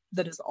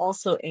that is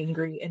also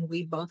angry? And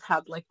we both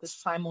have like this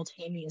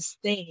simultaneous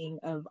thing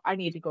of, I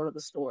need to go to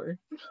the store.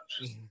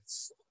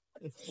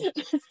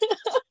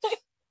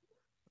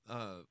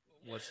 uh,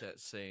 what's that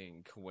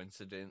saying?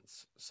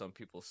 Coincidence. Some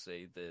people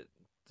say that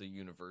the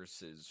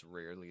universe is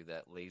rarely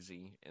that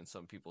lazy, and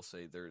some people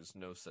say there's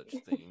no such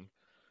thing.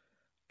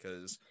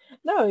 Because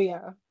No,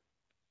 yeah.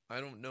 I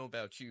don't know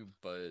about you,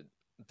 but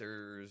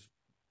there's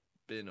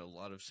been a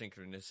lot of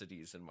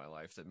synchronicities in my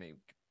life that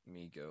make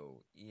me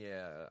go,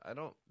 yeah, I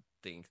don't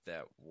think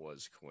that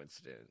was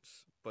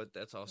coincidence. But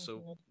that's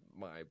also Mm-hmm.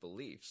 my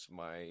beliefs,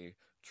 my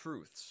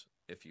truths,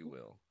 if you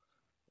will.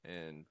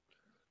 And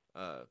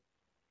uh,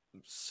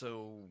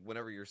 so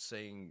whenever you're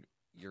saying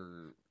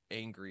you're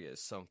angry at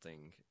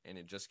something and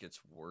it just gets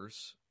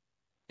worse,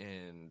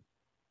 and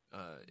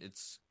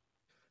it's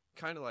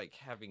kind of like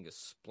having a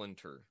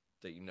splinter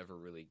that you never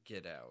really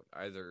get out.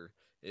 Either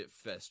it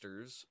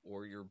festers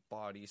or your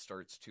body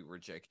starts to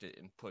reject it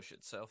and push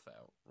itself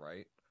out,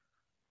 right?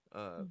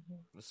 Uh,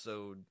 Mm-hmm.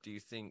 so, do you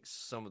think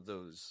some of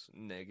those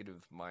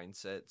negative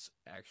mindsets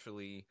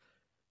actually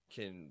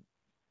can?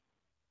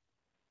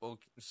 Well,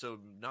 so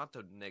not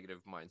the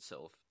negative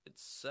mindset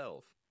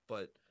itself,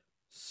 but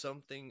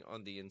something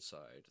on the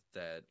inside,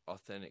 that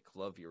authentic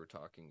love you were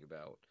talking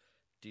about.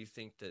 Do you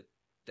think that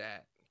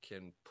that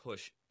can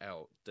push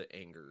out the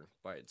anger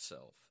by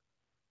itself?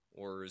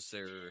 Or is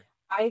there,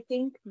 I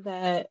think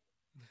that,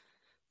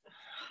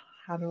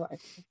 how do I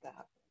put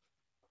that?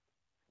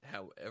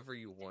 however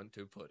you want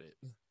to put it?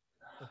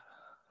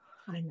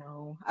 I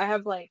know. I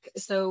have like,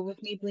 so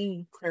with me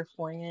being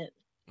clairvoyant,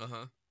 Uh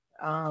huh.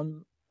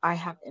 um, I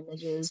have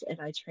images and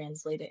I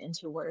translate it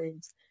into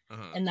words. Uh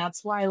huh. And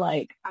that's why,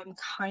 like, I'm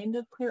kind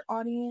of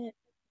clairaudient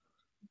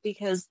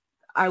because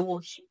I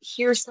will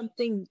hear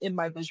something in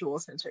my visual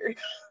center.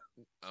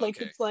 Like,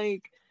 Okay. it's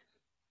like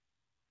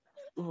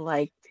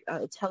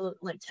tele,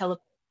 what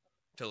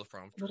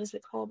Teleprompter. is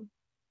it called?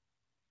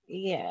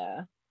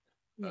 Yeah,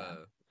 yeah.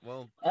 Uh,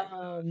 well, maybe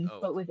not. Oh,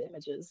 But with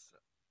images.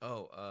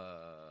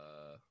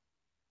 oh,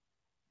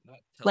 not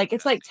Like,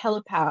 it's like telepathy,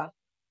 telepath.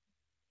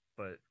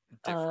 but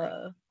different.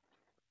 Uh,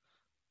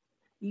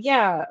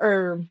 yeah,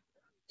 or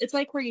it's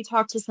like where you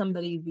talk to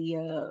somebody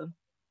via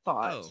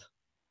thought. Oh,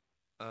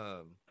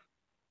 um,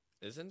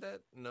 isn't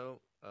that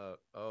no?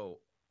 Oh,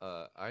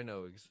 I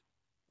know.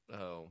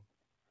 Oh,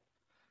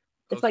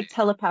 It's okay. like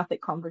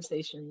telepathic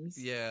conversations.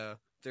 Yeah,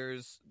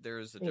 there's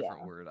a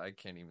different Yeah, word. I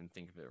can't even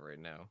think of it right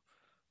now.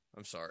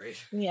 I'm sorry.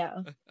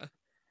 yeah.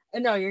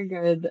 No, you're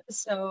good.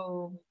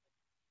 So,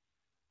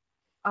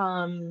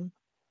 um,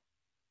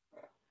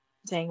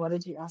 dang, what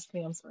did you ask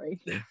me? I'm sorry.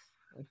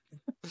 So,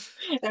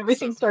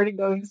 Everything started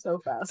going so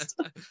fast.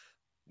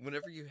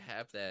 whenever you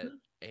have that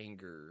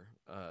anger,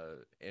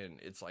 and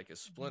it's like a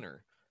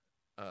splinter,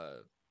 uh,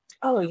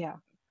 Oh, yeah.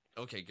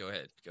 okay, go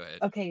ahead, go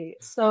ahead. Okay,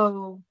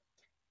 so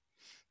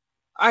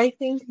I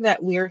think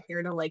that we're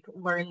here to like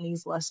learn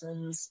these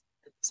lessons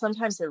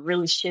sometimes they're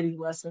really shitty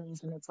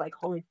lessons, and it's like,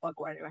 holy fuck,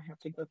 why do I have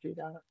to go through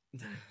that?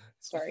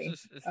 Sorry.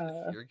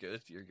 You're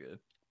good. You're good.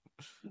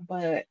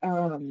 But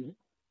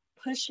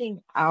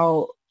pushing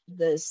out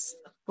this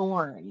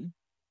thorn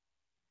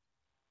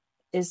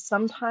is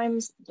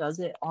sometimes does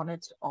it on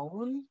its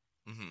own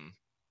Mm-hmm.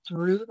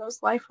 through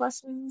those life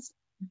lessons.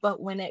 But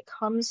when it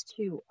comes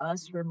to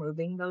us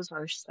removing those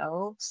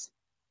ourselves,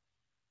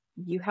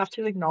 you have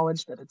to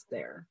acknowledge that it's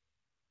there.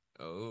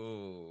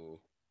 Oh,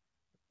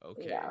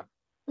 Yeah. okay.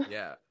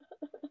 Yeah,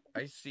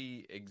 I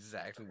see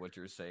exactly what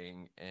you're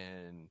saying,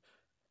 and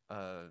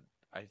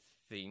I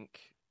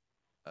think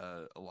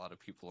a lot of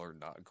people are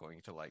not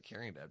going to like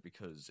hearing that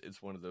because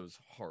it's one of those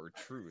hard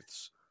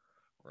truths,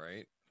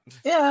 right?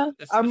 Yeah,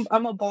 I'm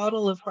a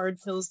bottle of hard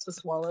pills to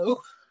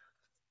swallow.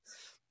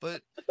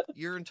 But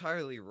you're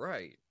entirely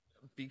right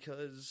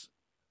because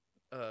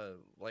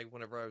like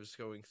whenever I was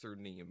going through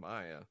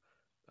Nehemiah,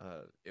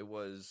 it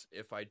was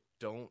if I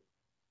don't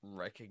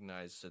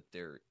recognize that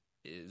there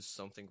is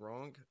something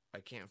wrong, I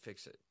can't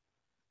fix it.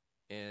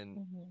 And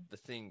Mhm. the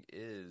thing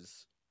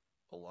is,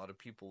 a lot of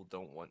people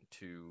don't want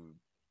to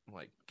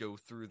like go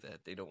through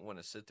that. They don't want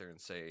to sit there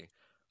and say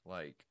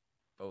like,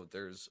 "Oh,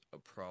 there's a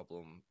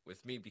problem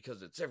with me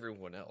because it's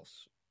everyone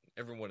else.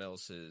 Everyone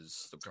else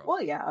is the problem."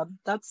 Well, yeah,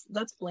 that's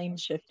blame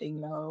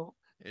shifting though.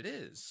 It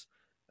is.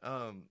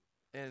 Um,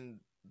 and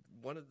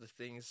one of the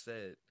things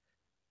that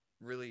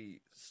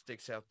really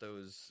sticks out though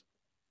is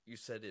you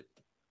said it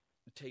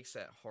takes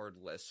that hard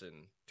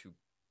lesson to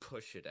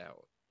push it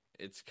out.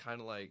 It's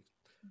kind of like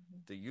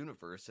Mhm. the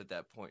universe at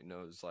that point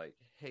knows, like,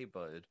 hey,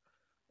 bud,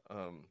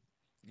 um,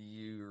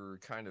 you're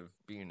kind of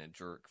being a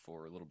jerk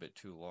for a little bit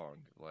too long.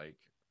 Like,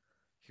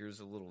 here's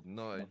a little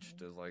nudge Mhm.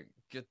 to, like,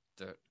 get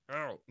that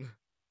out.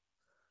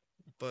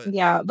 But,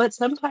 Yeah, but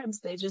sometimes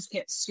they just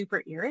get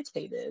super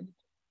irritated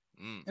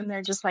mm, and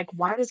they're just like,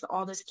 why does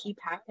all this keep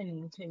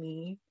happening to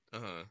me? uh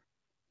huh,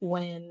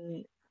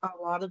 When a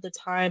lot of the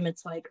time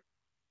it's like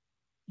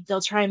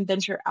they'll try and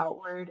venture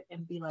outward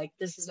and be like,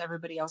 this is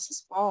everybody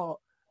else's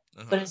fault.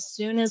 uh But huh, as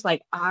soon as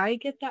like I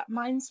get that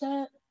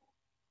mindset,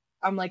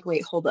 I'm like,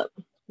 wait, hold up.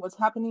 What's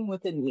happening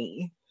within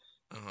me?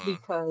 uh huh,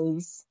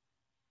 Because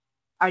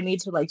I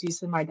need to like do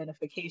some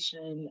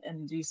identification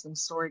and do some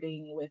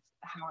sorting with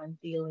how I'm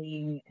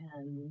feeling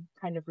and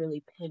kind of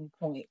really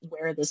pinpoint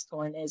where this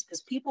thorn is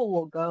because people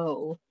will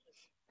go.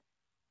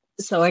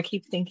 So I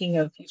keep thinking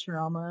of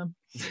Futurama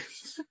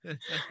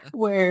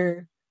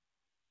where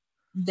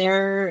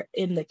they're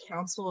in the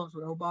Council of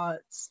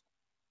Robots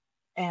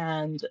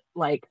and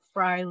like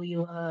Fry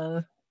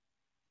Leela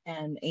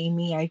and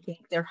Amy, I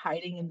think they're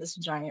hiding in this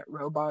giant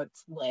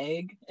robot's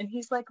leg. And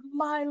he's like,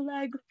 my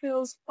leg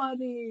feels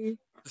funny.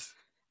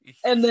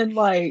 And then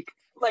like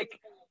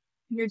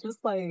you're just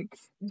like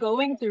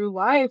going through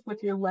life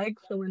with your leg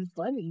feeling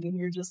funny and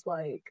you're just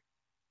like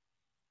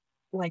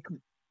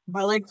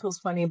my leg feels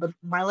funny, but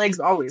my legs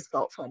always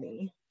felt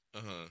funny.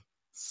 uh huh.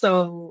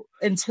 So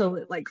until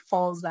it like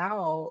falls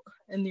out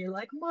and you're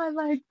like, my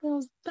leg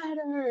feels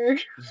better.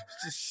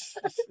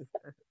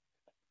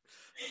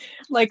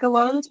 Like a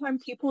lot of the time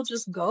people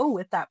just go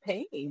with that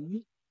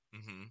pain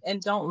Mm-hmm.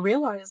 and don't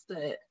realize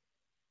that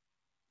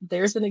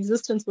there's an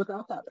existence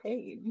without that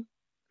pain.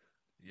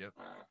 Yep.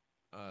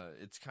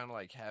 It's kind of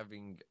like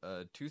having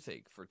a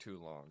toothache for too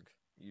long.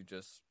 You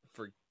just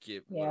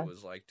forget what it Yeah.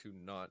 was like to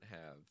not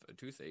have a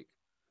toothache.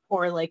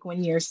 Or like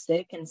when you're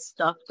sick and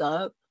stuffed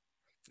up,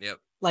 Yep.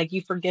 like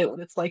you forget what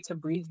it's like to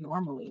breathe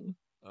normally.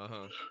 Uh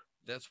huh.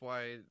 That's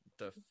why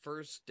the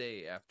first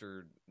day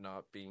after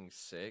not being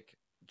sick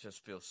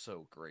just feels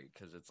so great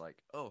because it's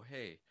like, oh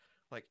hey,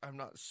 like I'm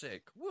not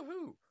sick,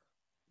 woohoo!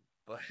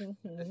 But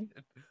Mm-hmm.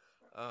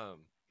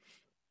 um,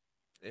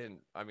 and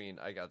I mean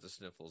I got the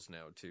sniffles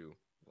now too,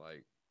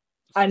 like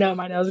I so. know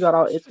my nose got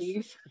all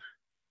itchy.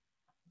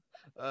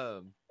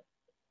 um.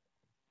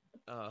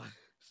 Uh.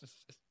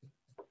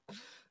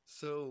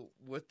 So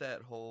with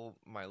that whole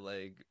my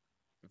leg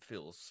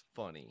feels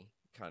funny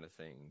kind of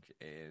thing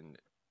and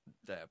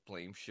that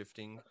blame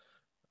shifting,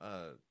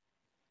 uh,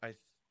 I th-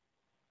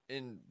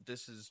 and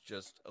this is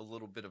just a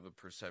little bit of a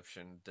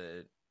perception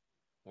that,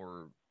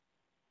 or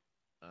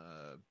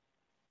uh,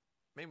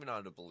 maybe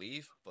not a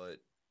belief, but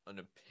an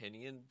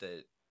opinion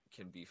that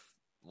can be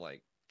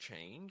like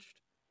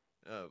changed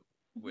uh,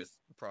 with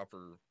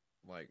proper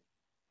like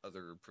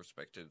other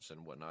perspectives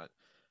and whatnot.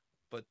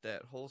 But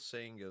that whole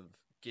saying of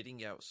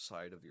getting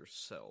outside of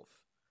yourself,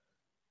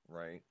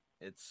 right?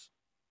 It's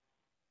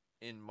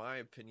in my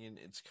opinion,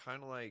 it's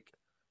kind of like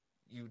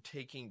you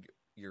taking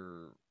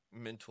your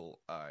mental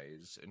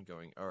eyes and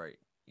going, all right,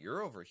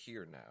 you're over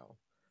here now.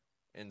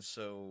 And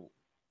so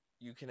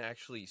you can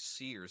actually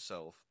see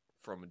yourself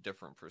from a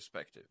different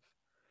perspective.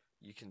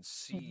 You can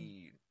Mm-hmm.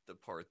 see the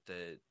part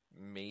that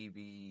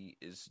maybe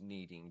is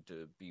needing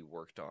to be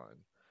worked on.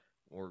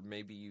 Or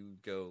maybe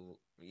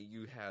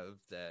you have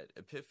that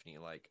epiphany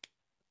like,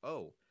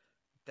 oh,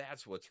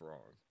 that's what's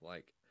wrong.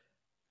 Like,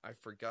 I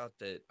forgot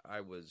that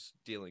I was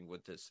dealing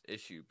with this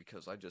issue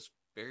because I just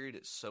buried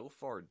it so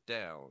far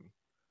down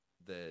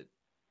that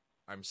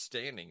I'm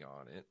standing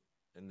on it.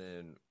 And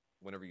then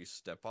whenever you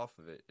step off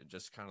of it, it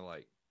just kind of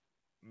like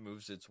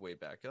moves its way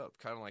back up,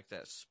 kind of like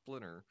that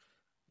splinter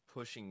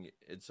pushing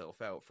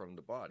itself out from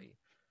the body.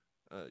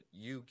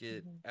 You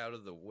get Mm-hmm. out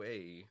of the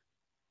way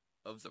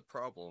of the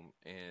problem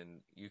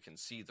and you can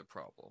see the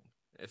problem,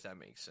 if that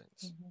makes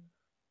sense. Mm-hmm.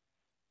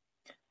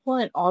 Well,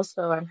 and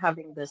also I'm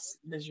having this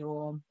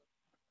visual.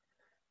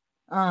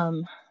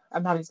 Um,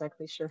 I'm not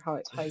exactly sure how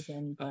it ties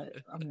in, but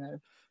I'm gonna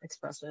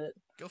express it.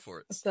 Go for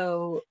it.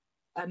 So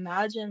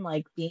imagine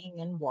like being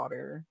in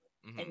water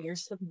and Mm-hmm. you're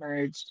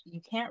submerged.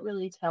 You can't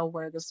really tell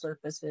where the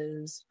surface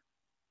is.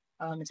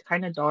 It's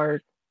kind of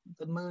dark.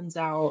 The moon's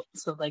out,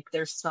 so like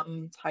there's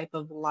some type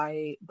of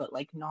light, but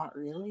like not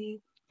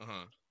really.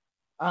 Uh-huh.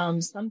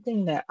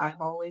 Something that I've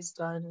always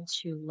done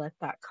to let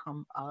that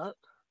come up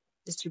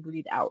is to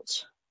breathe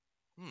out.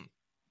 Hmm.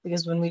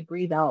 Because when we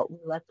breathe out, we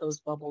let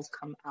those bubbles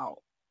come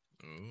out.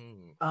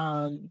 Ooh.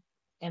 Um,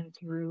 and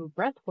through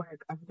breath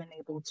work, I've been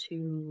able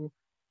to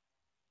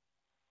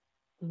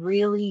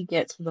really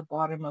get to the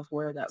bottom of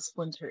where that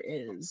splinter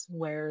is,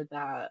 where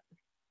that,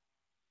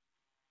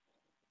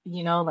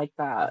 like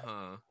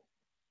Uh-huh.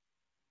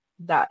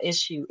 that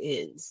issue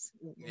is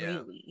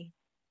Yeah. really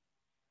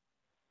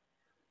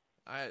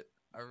I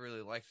I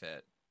really like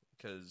that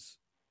because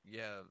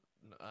yeah,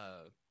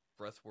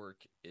 breath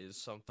work is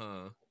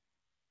something.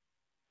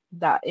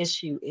 that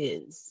issue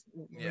is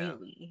Yeah.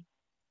 really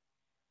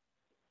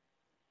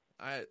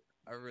I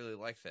I really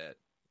like that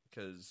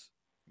because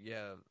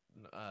yeah,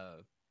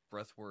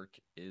 breath work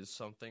is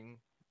something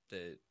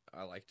that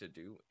I like to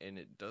do, and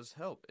it does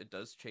help. It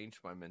does change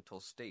my mental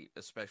state,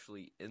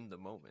 especially in the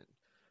moment.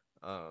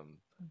 Um,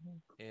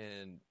 Mhm.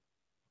 and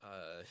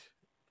uh,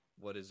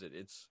 what is it?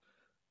 It's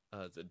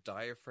the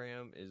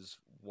diaphragm is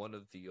one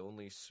of the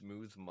only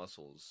smooth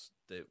muscles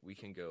that we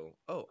can go,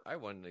 oh, I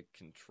want to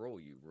control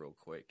you real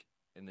quick.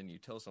 And then you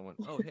tell someone,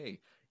 oh,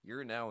 hey,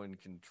 you're now in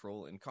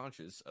control and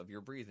conscious of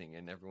your breathing.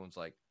 And everyone's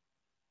like,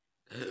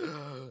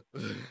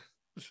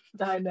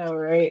 I know,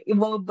 right?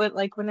 Well, but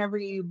like whenever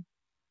you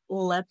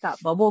let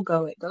that bubble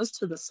go, it goes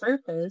to the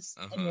surface,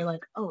 uh and you're huh.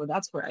 like, oh,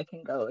 that's where I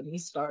can go, and you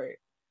start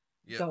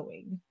Yep.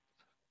 going.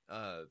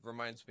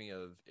 Reminds me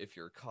of if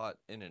you're caught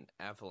in an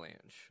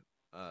avalanche,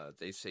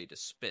 they say to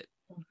spit.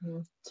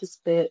 To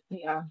spit,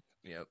 yeah,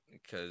 Yep.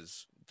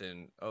 Because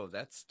then, oh,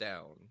 that's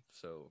down.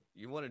 So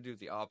you want to do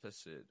the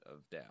opposite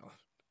of down.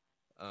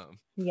 Um,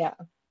 yeah,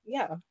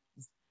 yeah.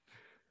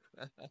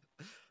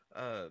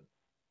 uh,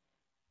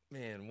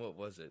 man, what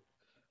was it?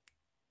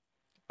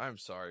 I'm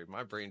sorry,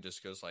 my brain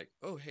just goes like,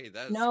 "Oh, hey,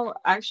 that's." No,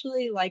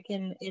 actually, like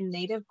in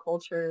native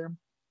culture,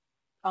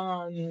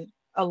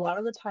 a lot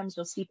of the times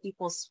you'll see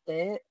people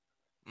spit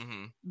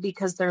Mm-hmm.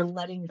 because they're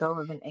letting go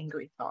of an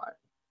angry thought,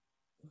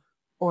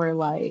 or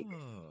like,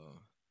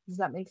 Oh, does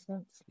that make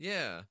sense?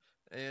 yeah,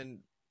 and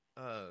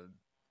uh,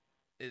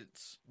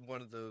 it's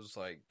one of those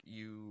like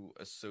you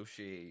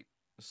associate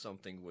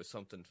something with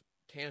something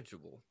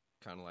tangible,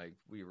 kind of like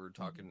we were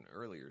Hmm. talking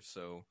earlier.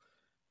 So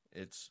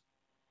it's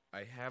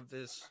I have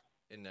this,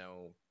 and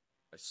now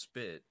I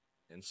spit,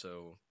 and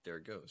so there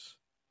it goes,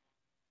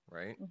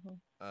 right? Hmm.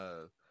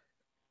 Uh,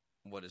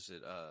 what is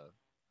it?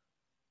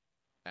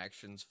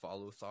 Actions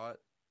follow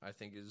thought, I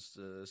think is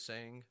the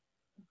saying.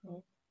 Hmm.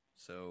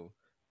 So,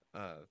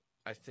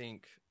 I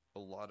think a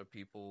lot of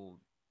people.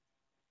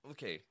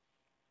 Okay,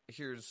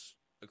 here's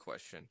a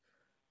question: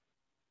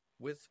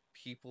 with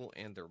people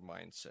and their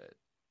mindset,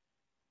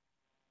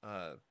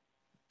 uh,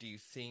 do you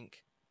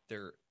think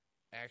their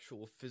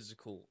actual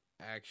physical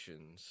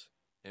actions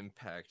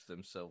impact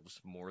themselves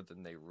more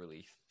than they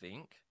really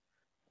think,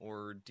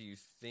 or do you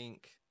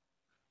think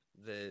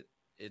that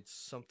it's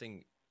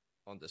something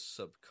on the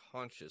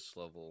subconscious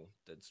level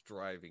that's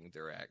driving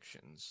their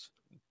actions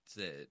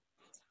that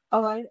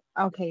Oh, I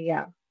okay,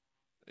 yeah.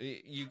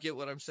 you get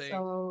what I'm saying?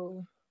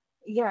 So,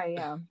 yeah,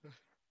 yeah.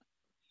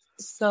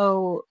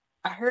 So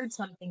I heard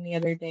something the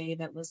other day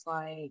that was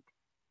like,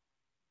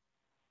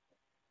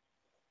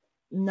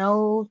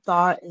 no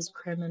thought is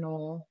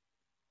criminal,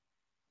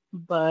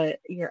 but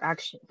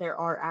there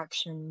are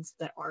actions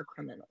that are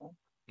criminal.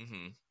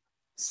 Mm-hmm.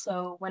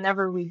 So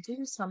whenever we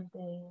do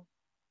something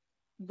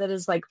that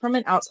is like from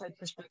an outside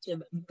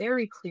perspective,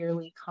 very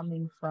clearly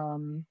coming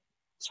from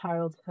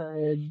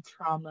childhood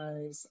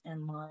traumas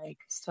and like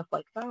stuff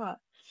like that,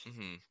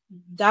 Mm-hmm.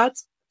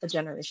 that's a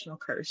generational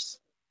curse.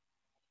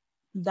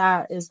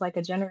 That is like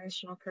a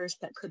generational curse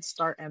that could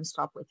start and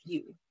stop with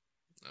you.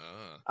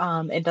 Ah.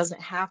 It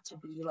doesn't have to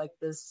be like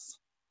this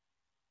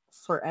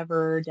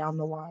forever down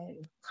the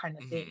line kind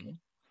of Mm-hmm. thing.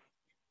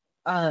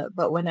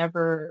 But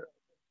whenever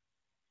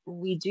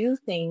we do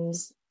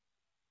things,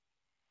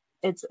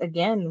 it's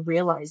again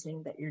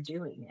realizing that you're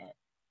doing it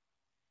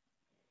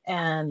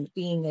and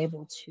being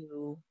able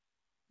to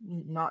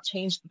not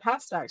change the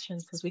past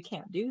actions because we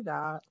can't do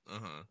that,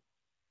 Uh-huh.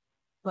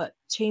 but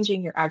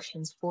changing your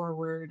actions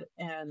forward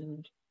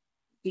and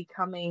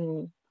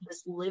becoming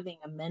this living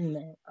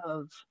amendment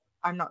of,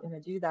 I'm not going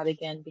to do that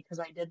again because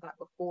I did that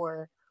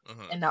before.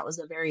 Uh-huh. And that was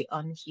a very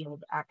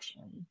unhealed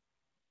action.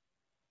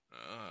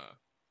 Ah.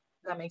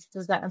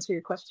 Does that answer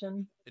your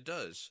question? It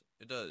does.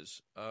 It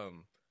does.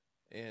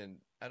 And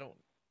I don't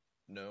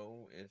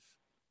know if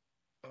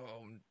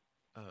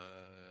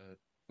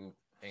ooh,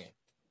 hang on.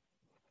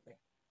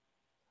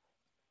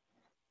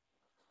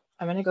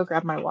 I'm gonna go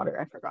grab my water.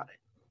 I forgot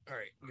it. All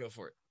right, go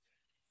for it.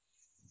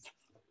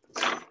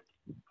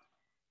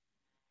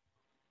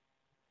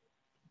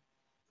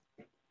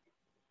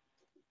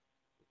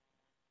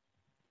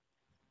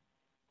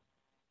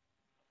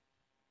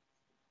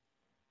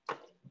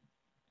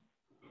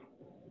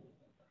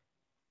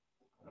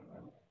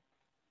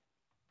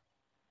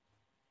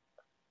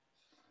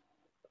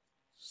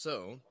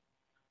 So,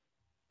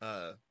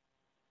 uh,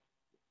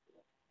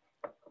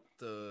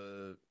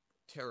 the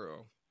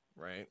tarot,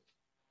 right?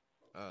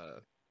 Uh,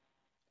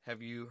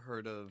 have you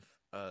heard of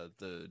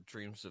the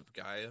Dreams of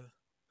Gaia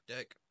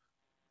deck?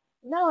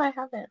 No, I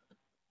haven't.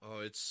 Oh,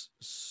 it's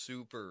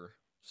super,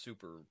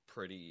 super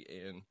pretty,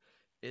 and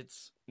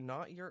it's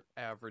not your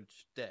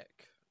average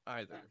deck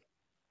either.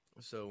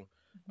 So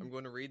I'm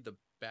going to read the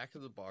back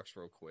of the box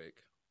real quick,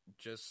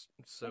 just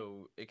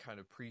so it kind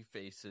of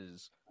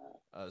prefaces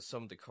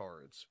some of the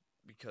cards,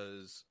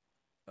 because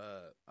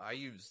I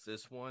use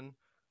this one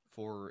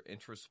for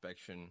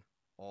introspection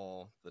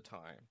all the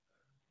time.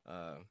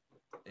 Uh,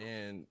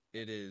 and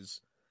it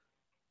is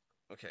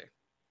okay.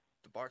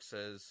 The box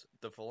says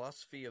the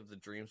philosophy of the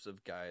Dreams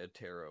of Gaia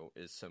Tarot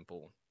is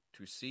simple: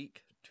 to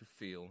seek, to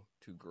feel,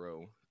 to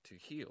grow, to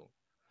heal.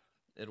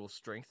 It will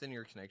strengthen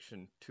your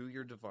connection to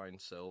your divine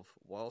self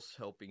whilst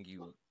helping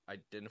you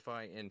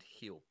identify and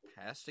heal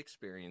past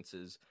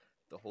experiences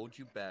that hold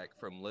you back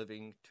from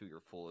living to your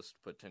fullest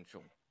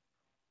potential.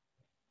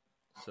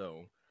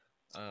 So,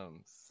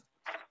 um,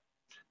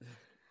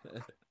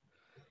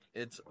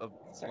 it's a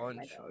Sorry, my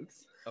bunch.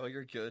 dogs. Oh,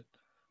 you're good.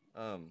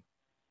 Um,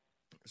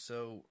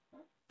 so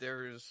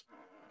there's,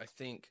 I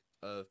think,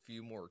 a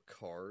few more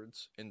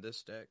cards in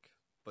this deck,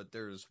 but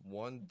there's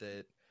one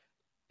that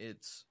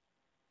its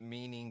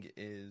meaning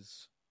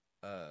is,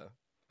 uh,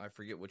 I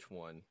forget which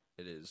one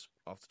it is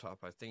off the top.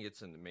 I think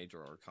it's in the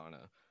Major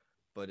Arcana,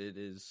 but it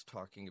is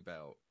talking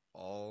about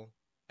all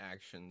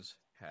actions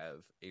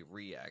have a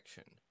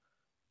reaction.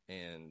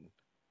 And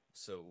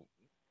so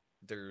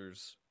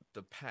there's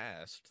the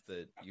past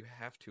that you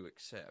have to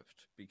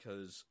accept,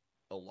 because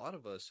a lot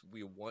of us,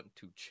 we want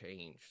to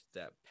change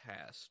that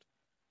past,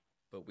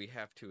 but we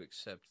have to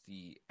accept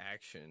the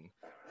action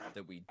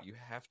that we you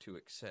have to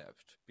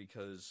accept,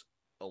 because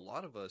a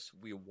lot of us,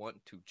 we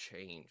want to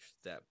change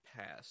that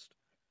past,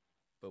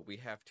 but we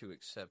have to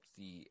accept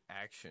the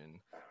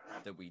action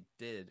that we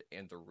did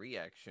and the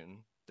reaction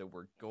that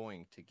we're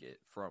going to get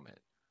from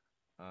it.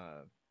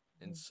 uh,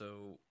 and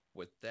so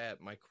with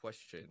that, my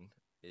question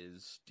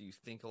is, do you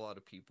think a lot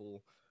of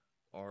people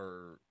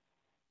are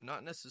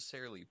not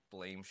necessarily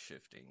blame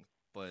shifting,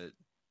 but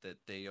that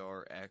they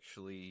are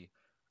actually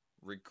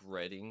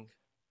regretting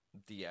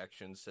the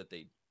actions that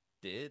they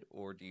did,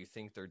 or do you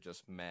think they're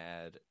just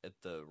mad at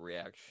the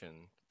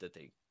reaction that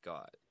they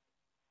got?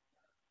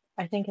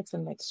 I think it's a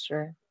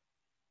mixture.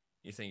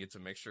 You think it's a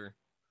mixture?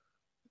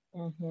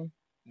 Hmm.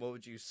 What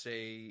would you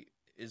say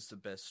is the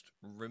best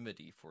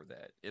remedy for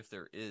that, if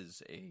there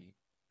is a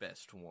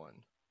best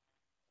one?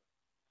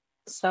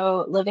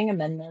 So, living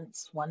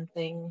amendments, one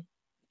thing.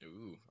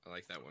 Ooh, I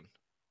like that one.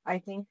 I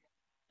think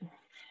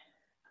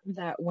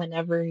that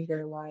whenever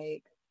you're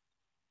like,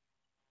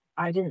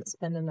 I didn't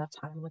spend enough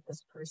time with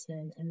this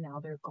person and now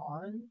they're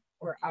gone,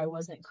 or I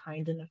wasn't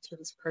kind enough to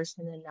this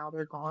person and now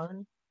they're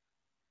gone.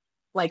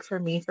 Like for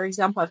me, for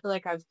example, I feel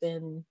like I've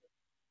been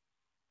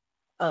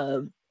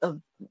a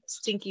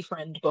stinky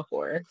friend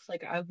before.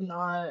 Like I've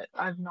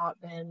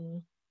not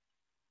been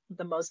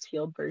the most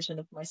healed version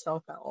of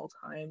myself at all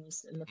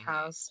times in the Mm-hmm.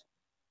 past.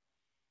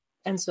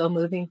 And so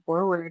moving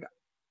forward,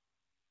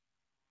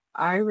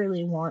 I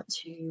really want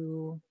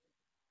to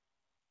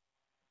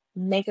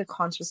make a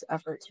conscious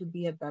effort to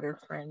be a better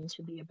friend,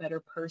 to be a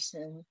better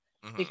person,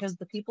 Uh-huh. because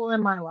the people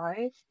in my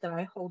life that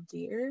I hold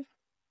dear,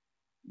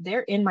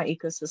 they're in my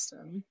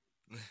ecosystem.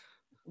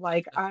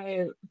 Like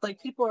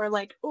people are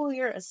like, "Oh,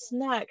 you're a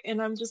snack."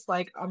 And I'm just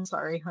like, "I'm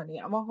sorry, honey.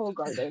 I'm a whole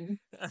garden.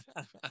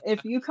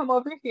 If you come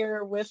over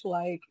here with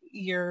like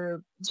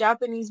your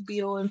Japanese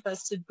beetle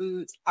infested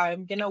boots,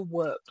 I'm gonna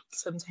whoop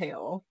some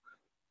tail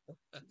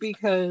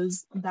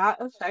because that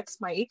affects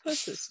my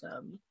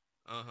ecosystem,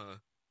 Uh-huh.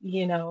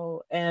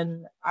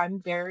 and I'm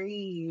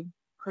very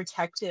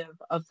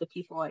protective of the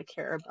people I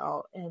care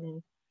about,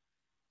 and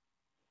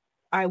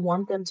I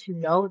want them to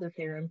know that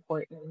they're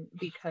important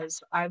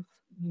because I've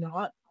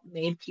not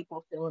made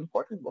people feel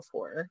important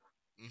before.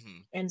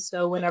 Mm-hmm. And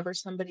so whenever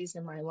somebody's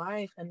in my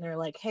life and they're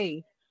like,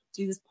 "Hey,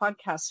 do this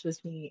podcast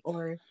with me,"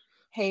 or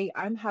 "Hey,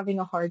 I'm having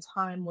a hard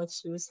time with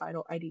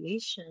suicidal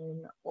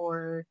ideation,"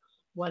 or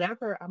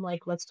whatever, I'm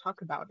like, "Let's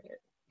talk about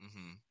it."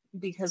 Mm-hmm.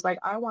 Because like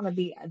I want to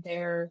be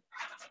there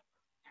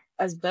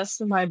as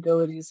best of my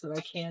abilities that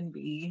I can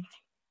be.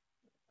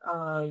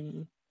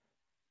 Um,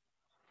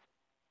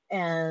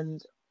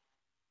 and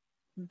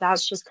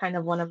that's just kind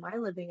of one of my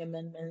living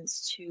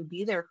amendments, to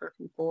be there for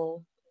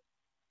people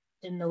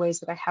in the ways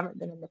that I haven't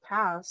been in the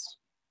past.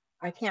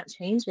 I can't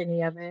change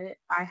any of it.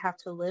 I have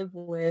to live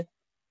with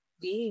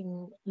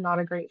being not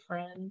a great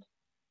friend,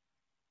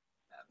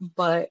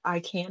 but I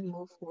can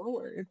move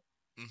forward.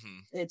 Mm-hmm.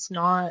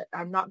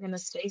 I'm not going to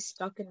stay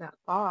stuck in that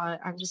thought.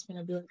 I'm just going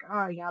to be like,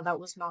 oh, yeah, that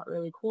was not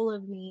really cool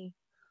of me.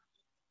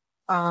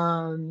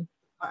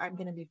 But I'm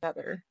going to be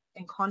better.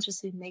 And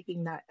consciously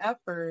making that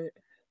effort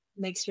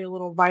makes your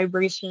little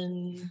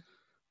vibration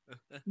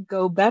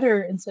go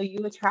better. And so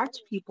you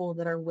attract people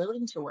that are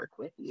willing to work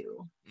with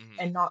you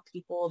Mm-hmm. and not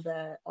people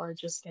that are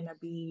just going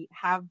to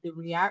have the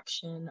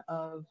reaction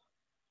of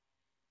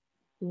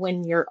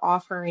when you're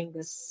offering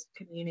this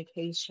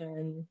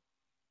communication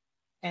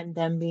and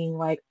them being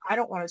like, I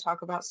don't want to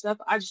talk about stuff.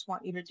 I just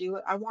want you to do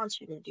what I want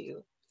you to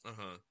do.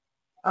 Uh-huh.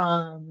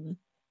 Um,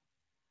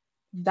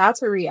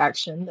 that's a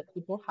reaction that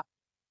people have.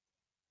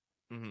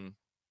 Mm-hmm.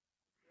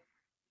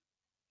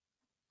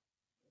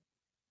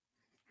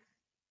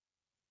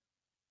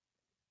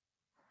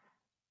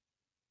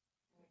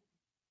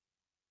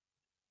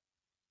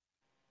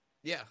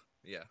 Yeah.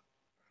 Yeah.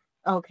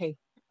 Okay.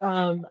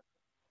 Um,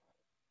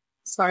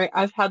 sorry,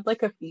 I've had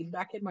like a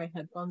feedback in my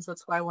headphones.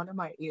 That's why one of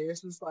my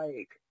ears is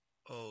like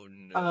Oh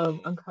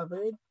no.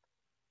 uncovered, Oh.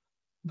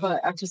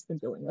 but I've just been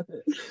dealing with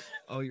it.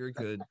 Oh, you're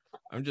good.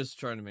 I'm just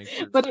trying to make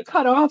sure. But it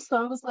cut off, so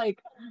I was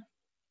like,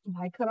 am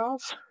I cut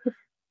off?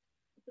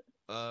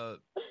 Uh,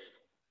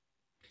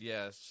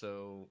 yeah.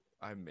 So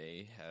I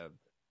may have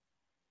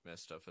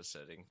messed up a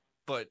setting,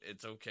 but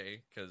it's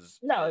okay because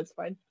No, it's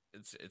fine.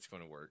 it's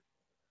going to work.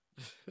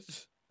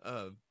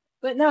 um.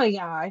 But no,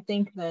 yeah, I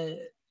think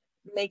that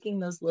making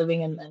those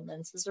living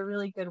amendments is a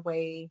really good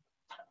way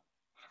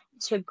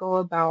to go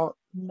about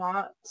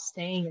not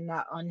staying in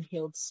that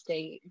unhealed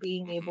state,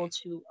 being able Mm-hmm.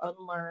 to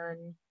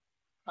unlearn,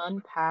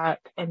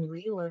 unpack, and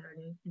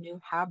relearn new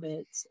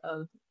habits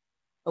of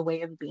a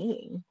way of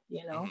being,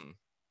 you know? Mm-hmm.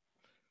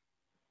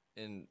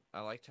 And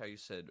I liked how you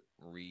said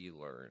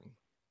relearn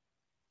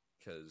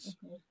because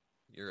Mhm.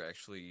 you're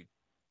actually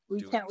We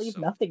doing can't leave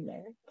some. nothing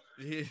there.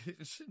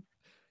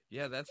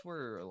 Yeah, that's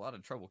where a lot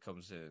of trouble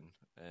comes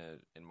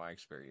in my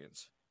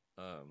experience.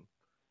 Um,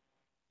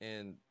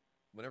 and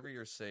whenever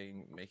you're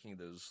saying making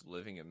those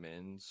living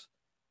amends,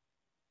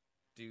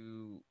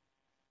 do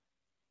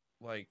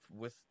like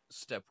with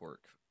step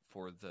work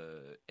for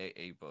the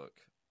AA book,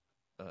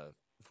 uh,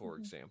 for Mhm.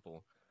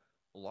 example,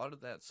 a lot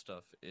of that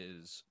stuff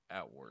is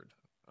outward.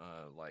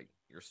 Like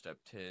your step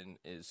 10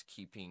 is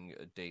keeping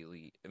a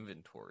daily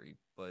inventory,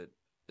 but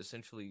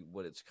essentially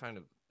what it's kind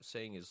of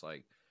saying is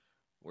like,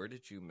 where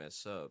did you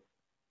mess up?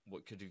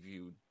 What could have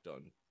you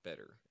done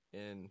better?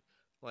 And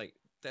like,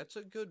 that's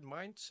a good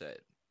mindset.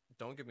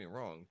 Don't get me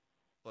wrong,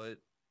 but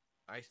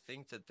I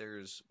think that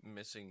there's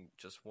missing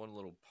just one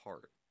little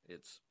part.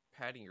 It's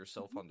patting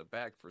yourself Mhm. on the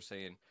back for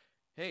saying,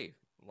 hey,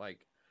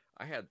 like,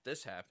 I had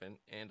this happen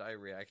and I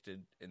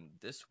reacted in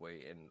this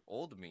way, and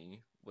old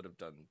me would have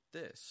done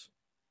this.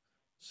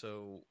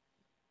 So,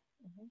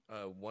 Mhm.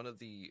 one of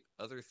the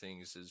other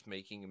things is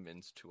making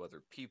amends to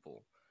other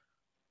people.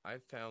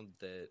 I've found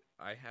that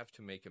I have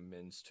to make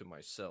amends to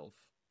myself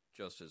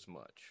just as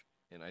much.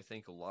 And I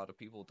think a lot of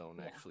people don't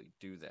Yeah. actually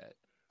do that.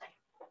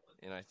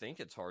 And I think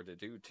it's hard to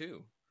do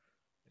too.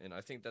 And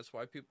I think that's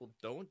why people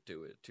don't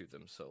do it to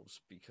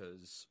themselves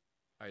because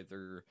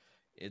either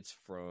it's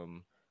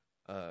from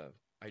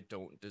I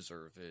don't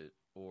deserve it,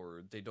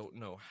 or they don't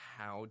know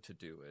how to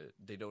do it,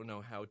 they don't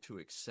know how to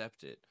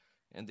accept it,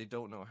 and they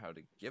don't know how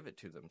to give it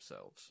to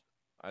themselves.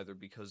 Either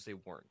because they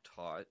weren't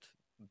taught,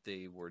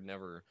 they were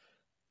never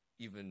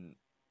even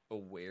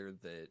aware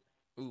that,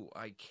 ooh,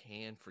 I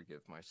can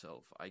forgive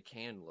myself, I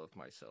can love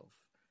myself,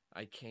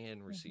 I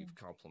can receive Mhm.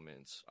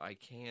 compliments, I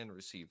can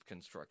receive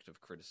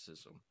constructive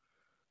criticism,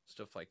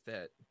 stuff like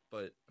that.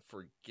 But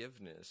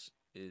forgiveness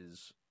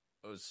is,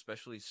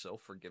 especially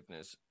self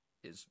forgiveness,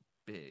 is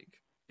big.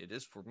 It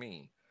is for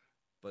me,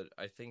 but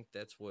I think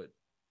that's what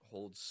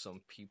holds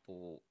some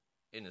people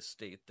in a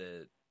state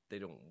that they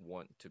don't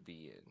want to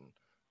be in,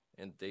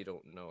 and they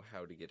don't know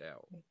how to get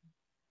out.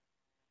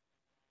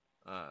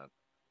 Uh,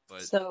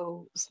 but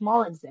So,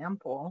 small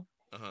example,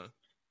 uh huh,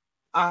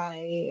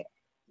 I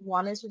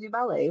wanted to do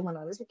ballet when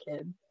I was a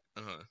kid.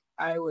 uh huh,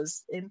 I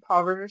was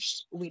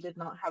impoverished. We did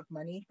not have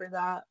money for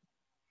that.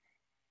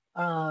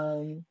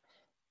 Um,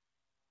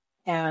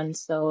 and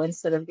so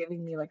instead of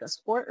giving me like a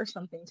sport or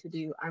something to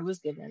do, I was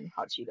given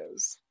hot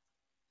Cheetos.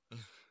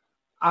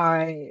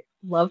 I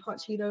love hot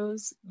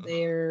Cheetos. uh huh.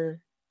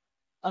 They're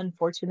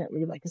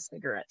unfortunately like a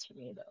cigarette to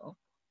me though.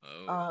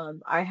 Oh,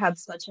 I had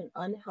such an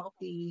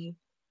unhealthy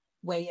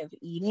way of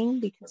eating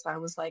because I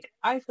was like,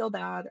 I feel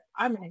bad.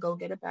 I'm gonna go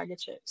get a bag of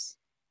chips.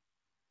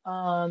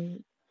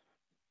 Um,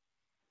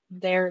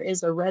 there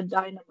is a red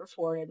dye number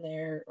 4 in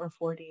there or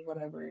 40,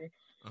 whatever,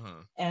 uh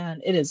huh.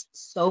 and it is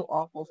so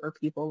awful for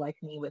people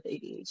like me with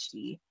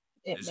ADHD.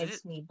 It Is it?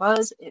 makes me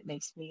buzz. It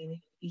makes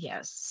me,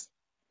 yes.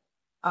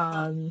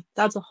 Huh.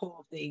 That's a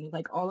whole thing.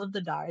 Like all of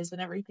the dyes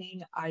and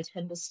everything, I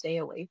tend to stay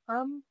away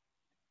from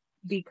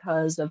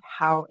because of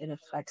how it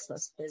affects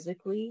us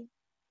physically.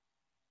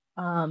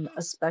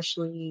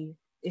 Especially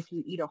if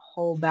you eat a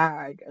whole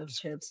bag of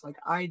chips like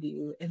I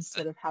do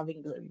instead of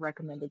having the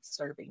recommended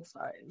serving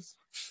size.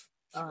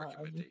 What's your Um,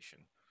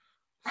 recommendation?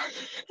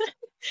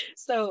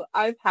 so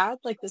I've had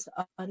like this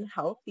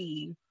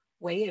unhealthy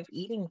way of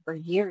eating for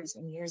years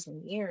and years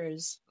and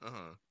years.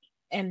 Uh-huh.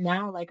 And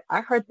now, like,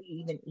 I hardly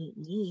even eat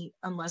meat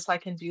unless I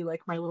can do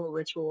like my little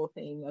ritual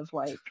thing of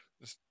like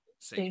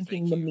Saying thanking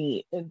thank the you.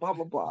 meat and blah,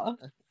 blah, blah.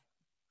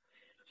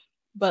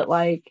 But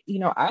like,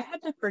 I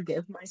had to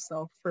forgive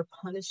myself for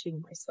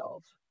punishing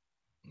myself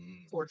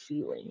Mm. for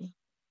feeling.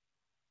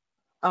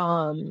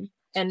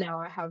 And now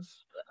I have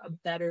a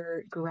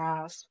better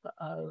grasp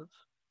of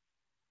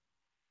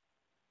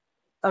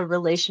a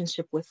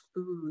relationship with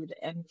food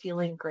and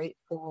feeling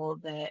grateful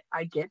that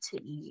I get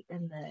to eat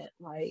and that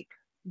like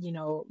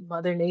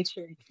Mother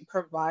Nature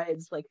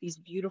provides like these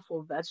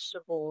beautiful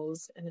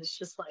vegetables and it's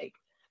just like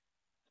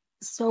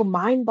so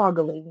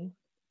mind-boggling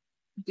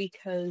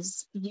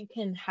because you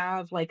can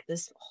have like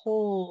this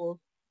whole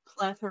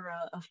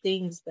plethora of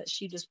things that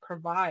she just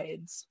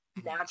provides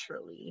Mhm.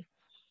 naturally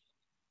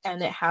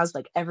and it has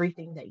like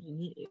everything that you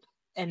need.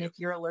 And Yep. if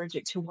you're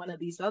allergic to one of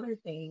these other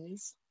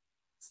things,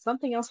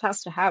 something else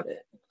has to have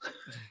it,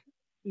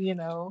 you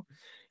know?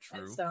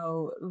 And True.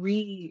 so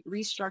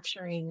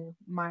restructuring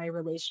my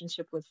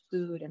relationship with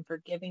food and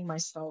forgiving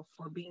myself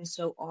for being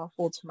so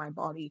awful to my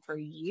body for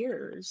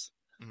years.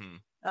 Mm-hmm.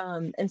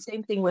 And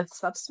same thing with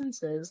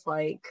substances.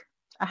 Like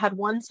I had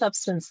one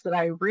substance that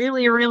I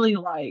really, really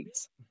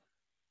liked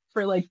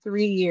for like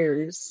 3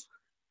 years,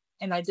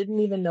 and I didn't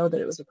even know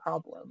that it was a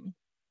problem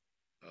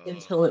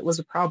until it was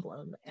a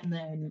problem. And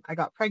then I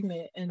got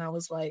pregnant, and I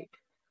was like,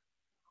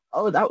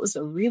 oh, that was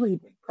a really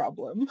big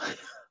problem.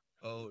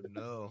 Oh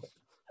no.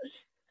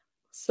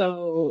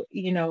 So,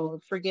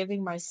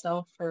 forgiving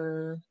myself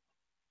for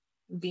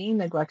being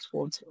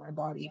neglectful to my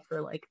body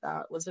for like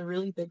that was a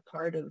really big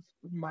part of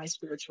my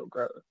spiritual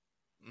growth.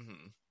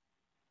 Mm-hmm.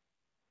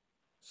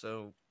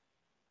 So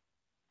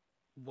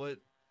what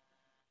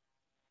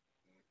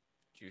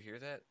do you hear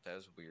that? That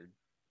was a weird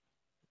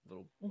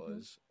little Hmm.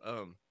 buzz.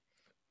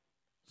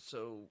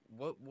 So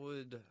what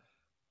would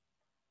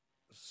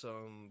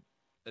some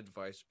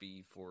advice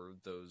be for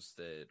those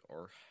that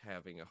are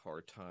having a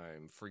hard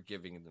time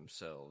forgiving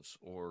themselves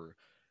or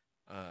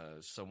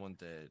someone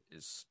that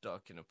is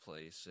stuck in a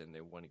place and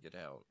they want to get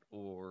out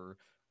or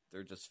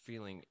they're just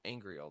feeling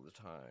angry all the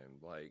time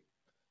like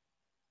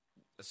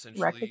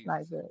essentially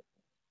Recognize it.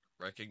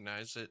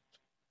 recognize it.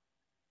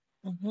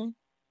 Hmm.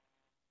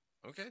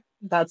 Okay.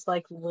 That's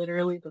like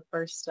literally the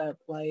first step,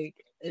 like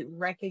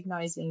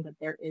recognizing that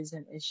there is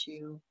an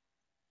issue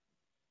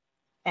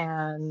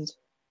and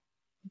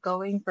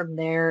going from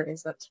there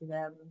is up to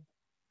them.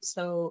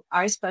 So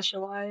I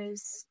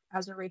specialize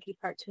as a Reiki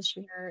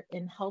practitioner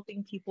in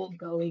helping people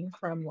going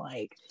from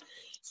like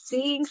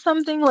seeing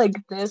something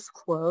like this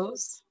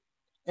close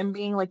and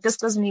being like, this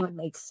doesn't even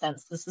make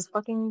sense. This is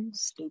fucking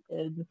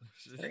stupid.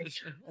 Sorry.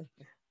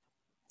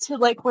 To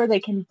like where they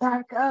can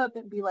back up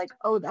and be like,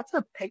 oh, that's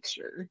a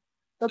picture.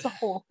 That's a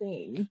whole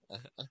thing.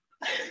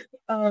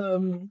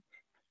 Um,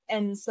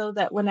 and so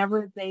that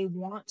whenever they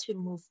want to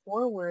move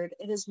forward,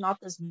 it is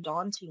not this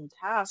daunting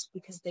task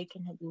because they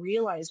can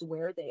realize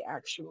where they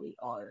actually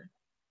are,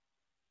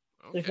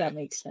 if that Okay.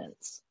 makes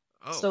sense.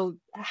 Oh. So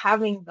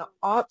having the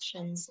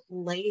options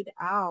laid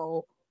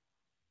out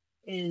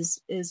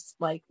is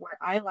like where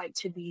I like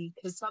to be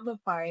because some of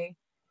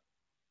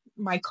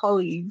my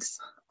colleagues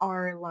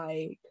are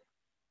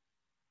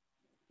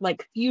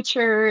like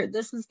future,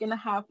 this is gonna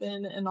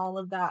happen and all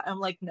of that. I'm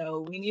like,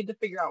 no, we need to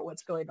figure out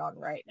what's going on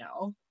right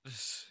now.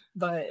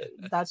 But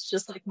that's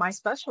just like my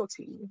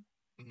specialty.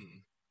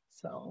 Mhm.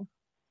 So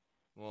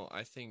Well,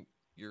 I think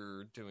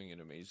you're doing an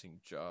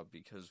amazing job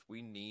because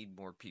we need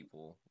more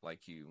people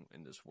like you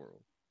in this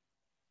world.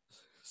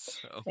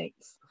 So,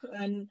 thanks.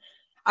 And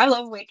I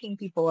love waking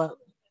people up.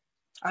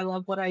 I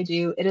love what I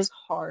do. It is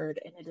hard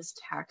and it is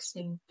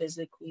taxing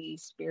physically,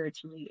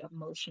 spiritually,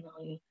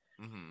 emotionally.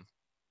 hmm,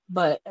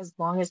 But as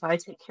long as I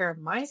take care of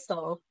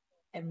myself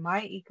and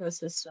my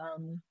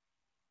ecosystem,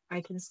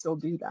 I can still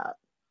do that.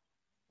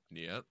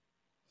 yep.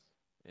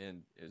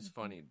 And it's Mhm.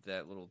 funny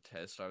that little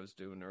test I was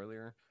doing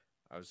earlier.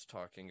 I was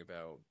talking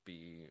about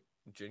be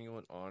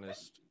genuine,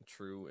 honest,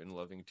 true, and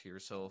loving to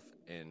yourself,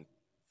 and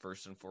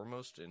first and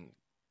foremost, and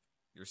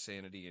your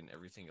sanity and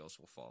everything else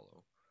will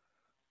follow.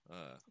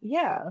 Uh,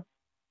 Yeah.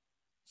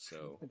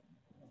 so,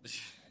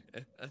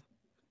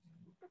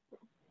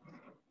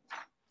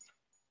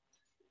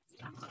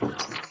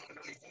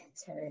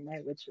 Sorry, my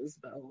witch's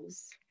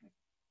bells.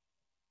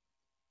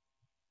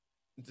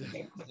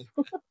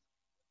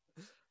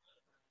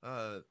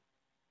 uh,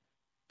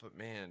 but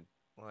man,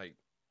 like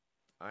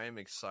I am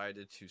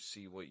excited to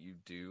see what you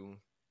do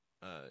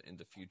in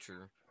the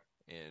future,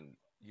 and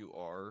you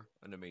are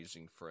an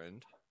amazing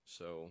friend.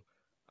 So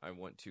I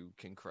want to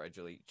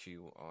congratulate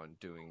you on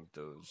doing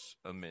those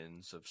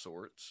amends of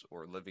sorts,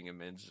 or living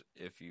amends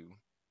if you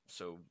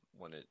so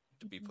want it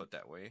to be Mhm. put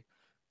that way.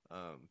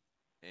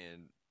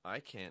 And I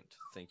can't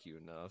thank you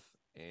enough.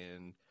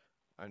 And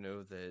I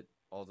know that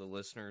all the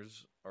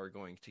listeners are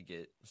going to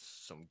get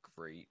some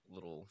great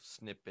little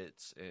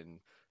snippets and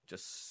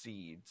just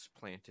seeds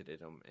planted in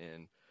them.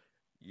 And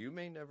You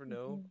may never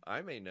know. Mhm.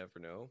 I may never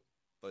know.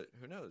 But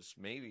who knows?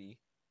 Maybe,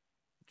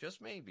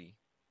 just maybe,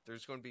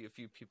 there's going to be a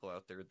few people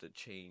out there that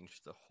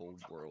change the whole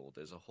world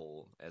as a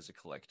whole, as a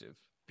collective,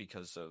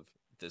 because of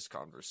this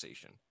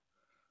conversation.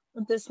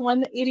 This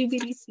one itty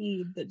bitty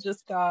seed that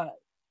just got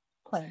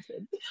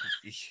planted.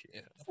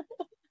 Yeah.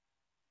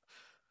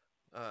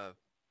 Uh,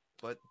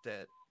 but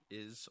that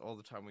is all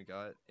the time we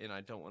got, and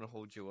I don't want to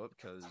hold you up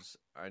because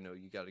I know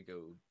you got to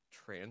go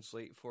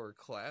translate for a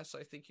class.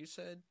 I think you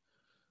said.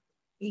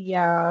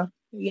 Yeah,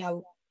 yeah.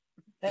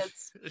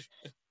 That's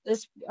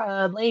this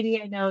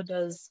lady I know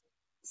does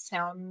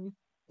sound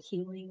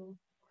healing,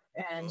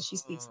 and she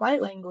speaks Oh.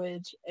 light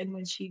language. And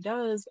when she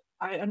does,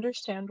 I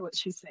understand what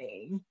she's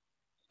saying.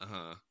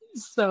 Uh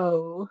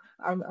So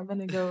I'm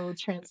gonna go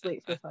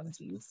translate for huh.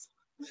 funsies.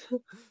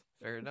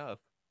 Fair enough.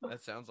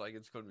 That sounds like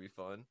it's going to be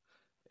fun.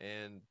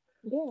 And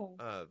Yeah.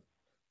 uh,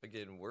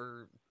 again,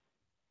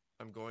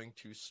 I'm going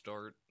to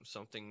start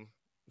something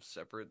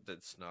separate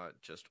that's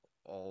not just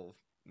all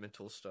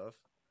mental stuff.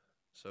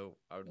 So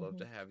I would love Hmm.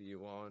 to have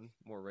you on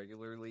more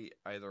regularly,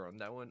 either on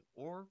that one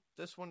or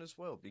this one as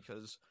well,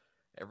 because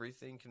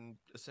everything can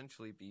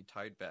essentially be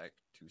tied back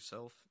to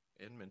self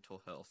and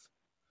mental health,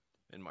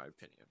 in my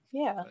opinion.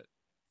 Yeah. But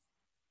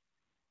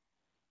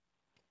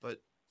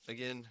but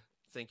again,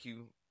 thank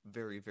you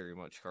very, very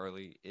much,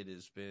 Carly. It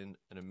has been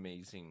an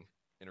amazing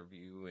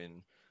interview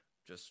and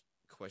just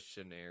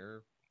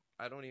questionnaire.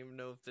 I don't even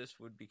know if this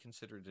would be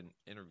considered an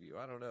interview.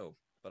 I don't know,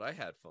 but I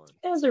had fun.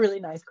 It was a really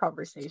nice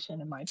conversation,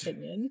 in my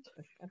opinion.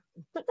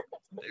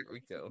 There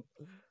we go.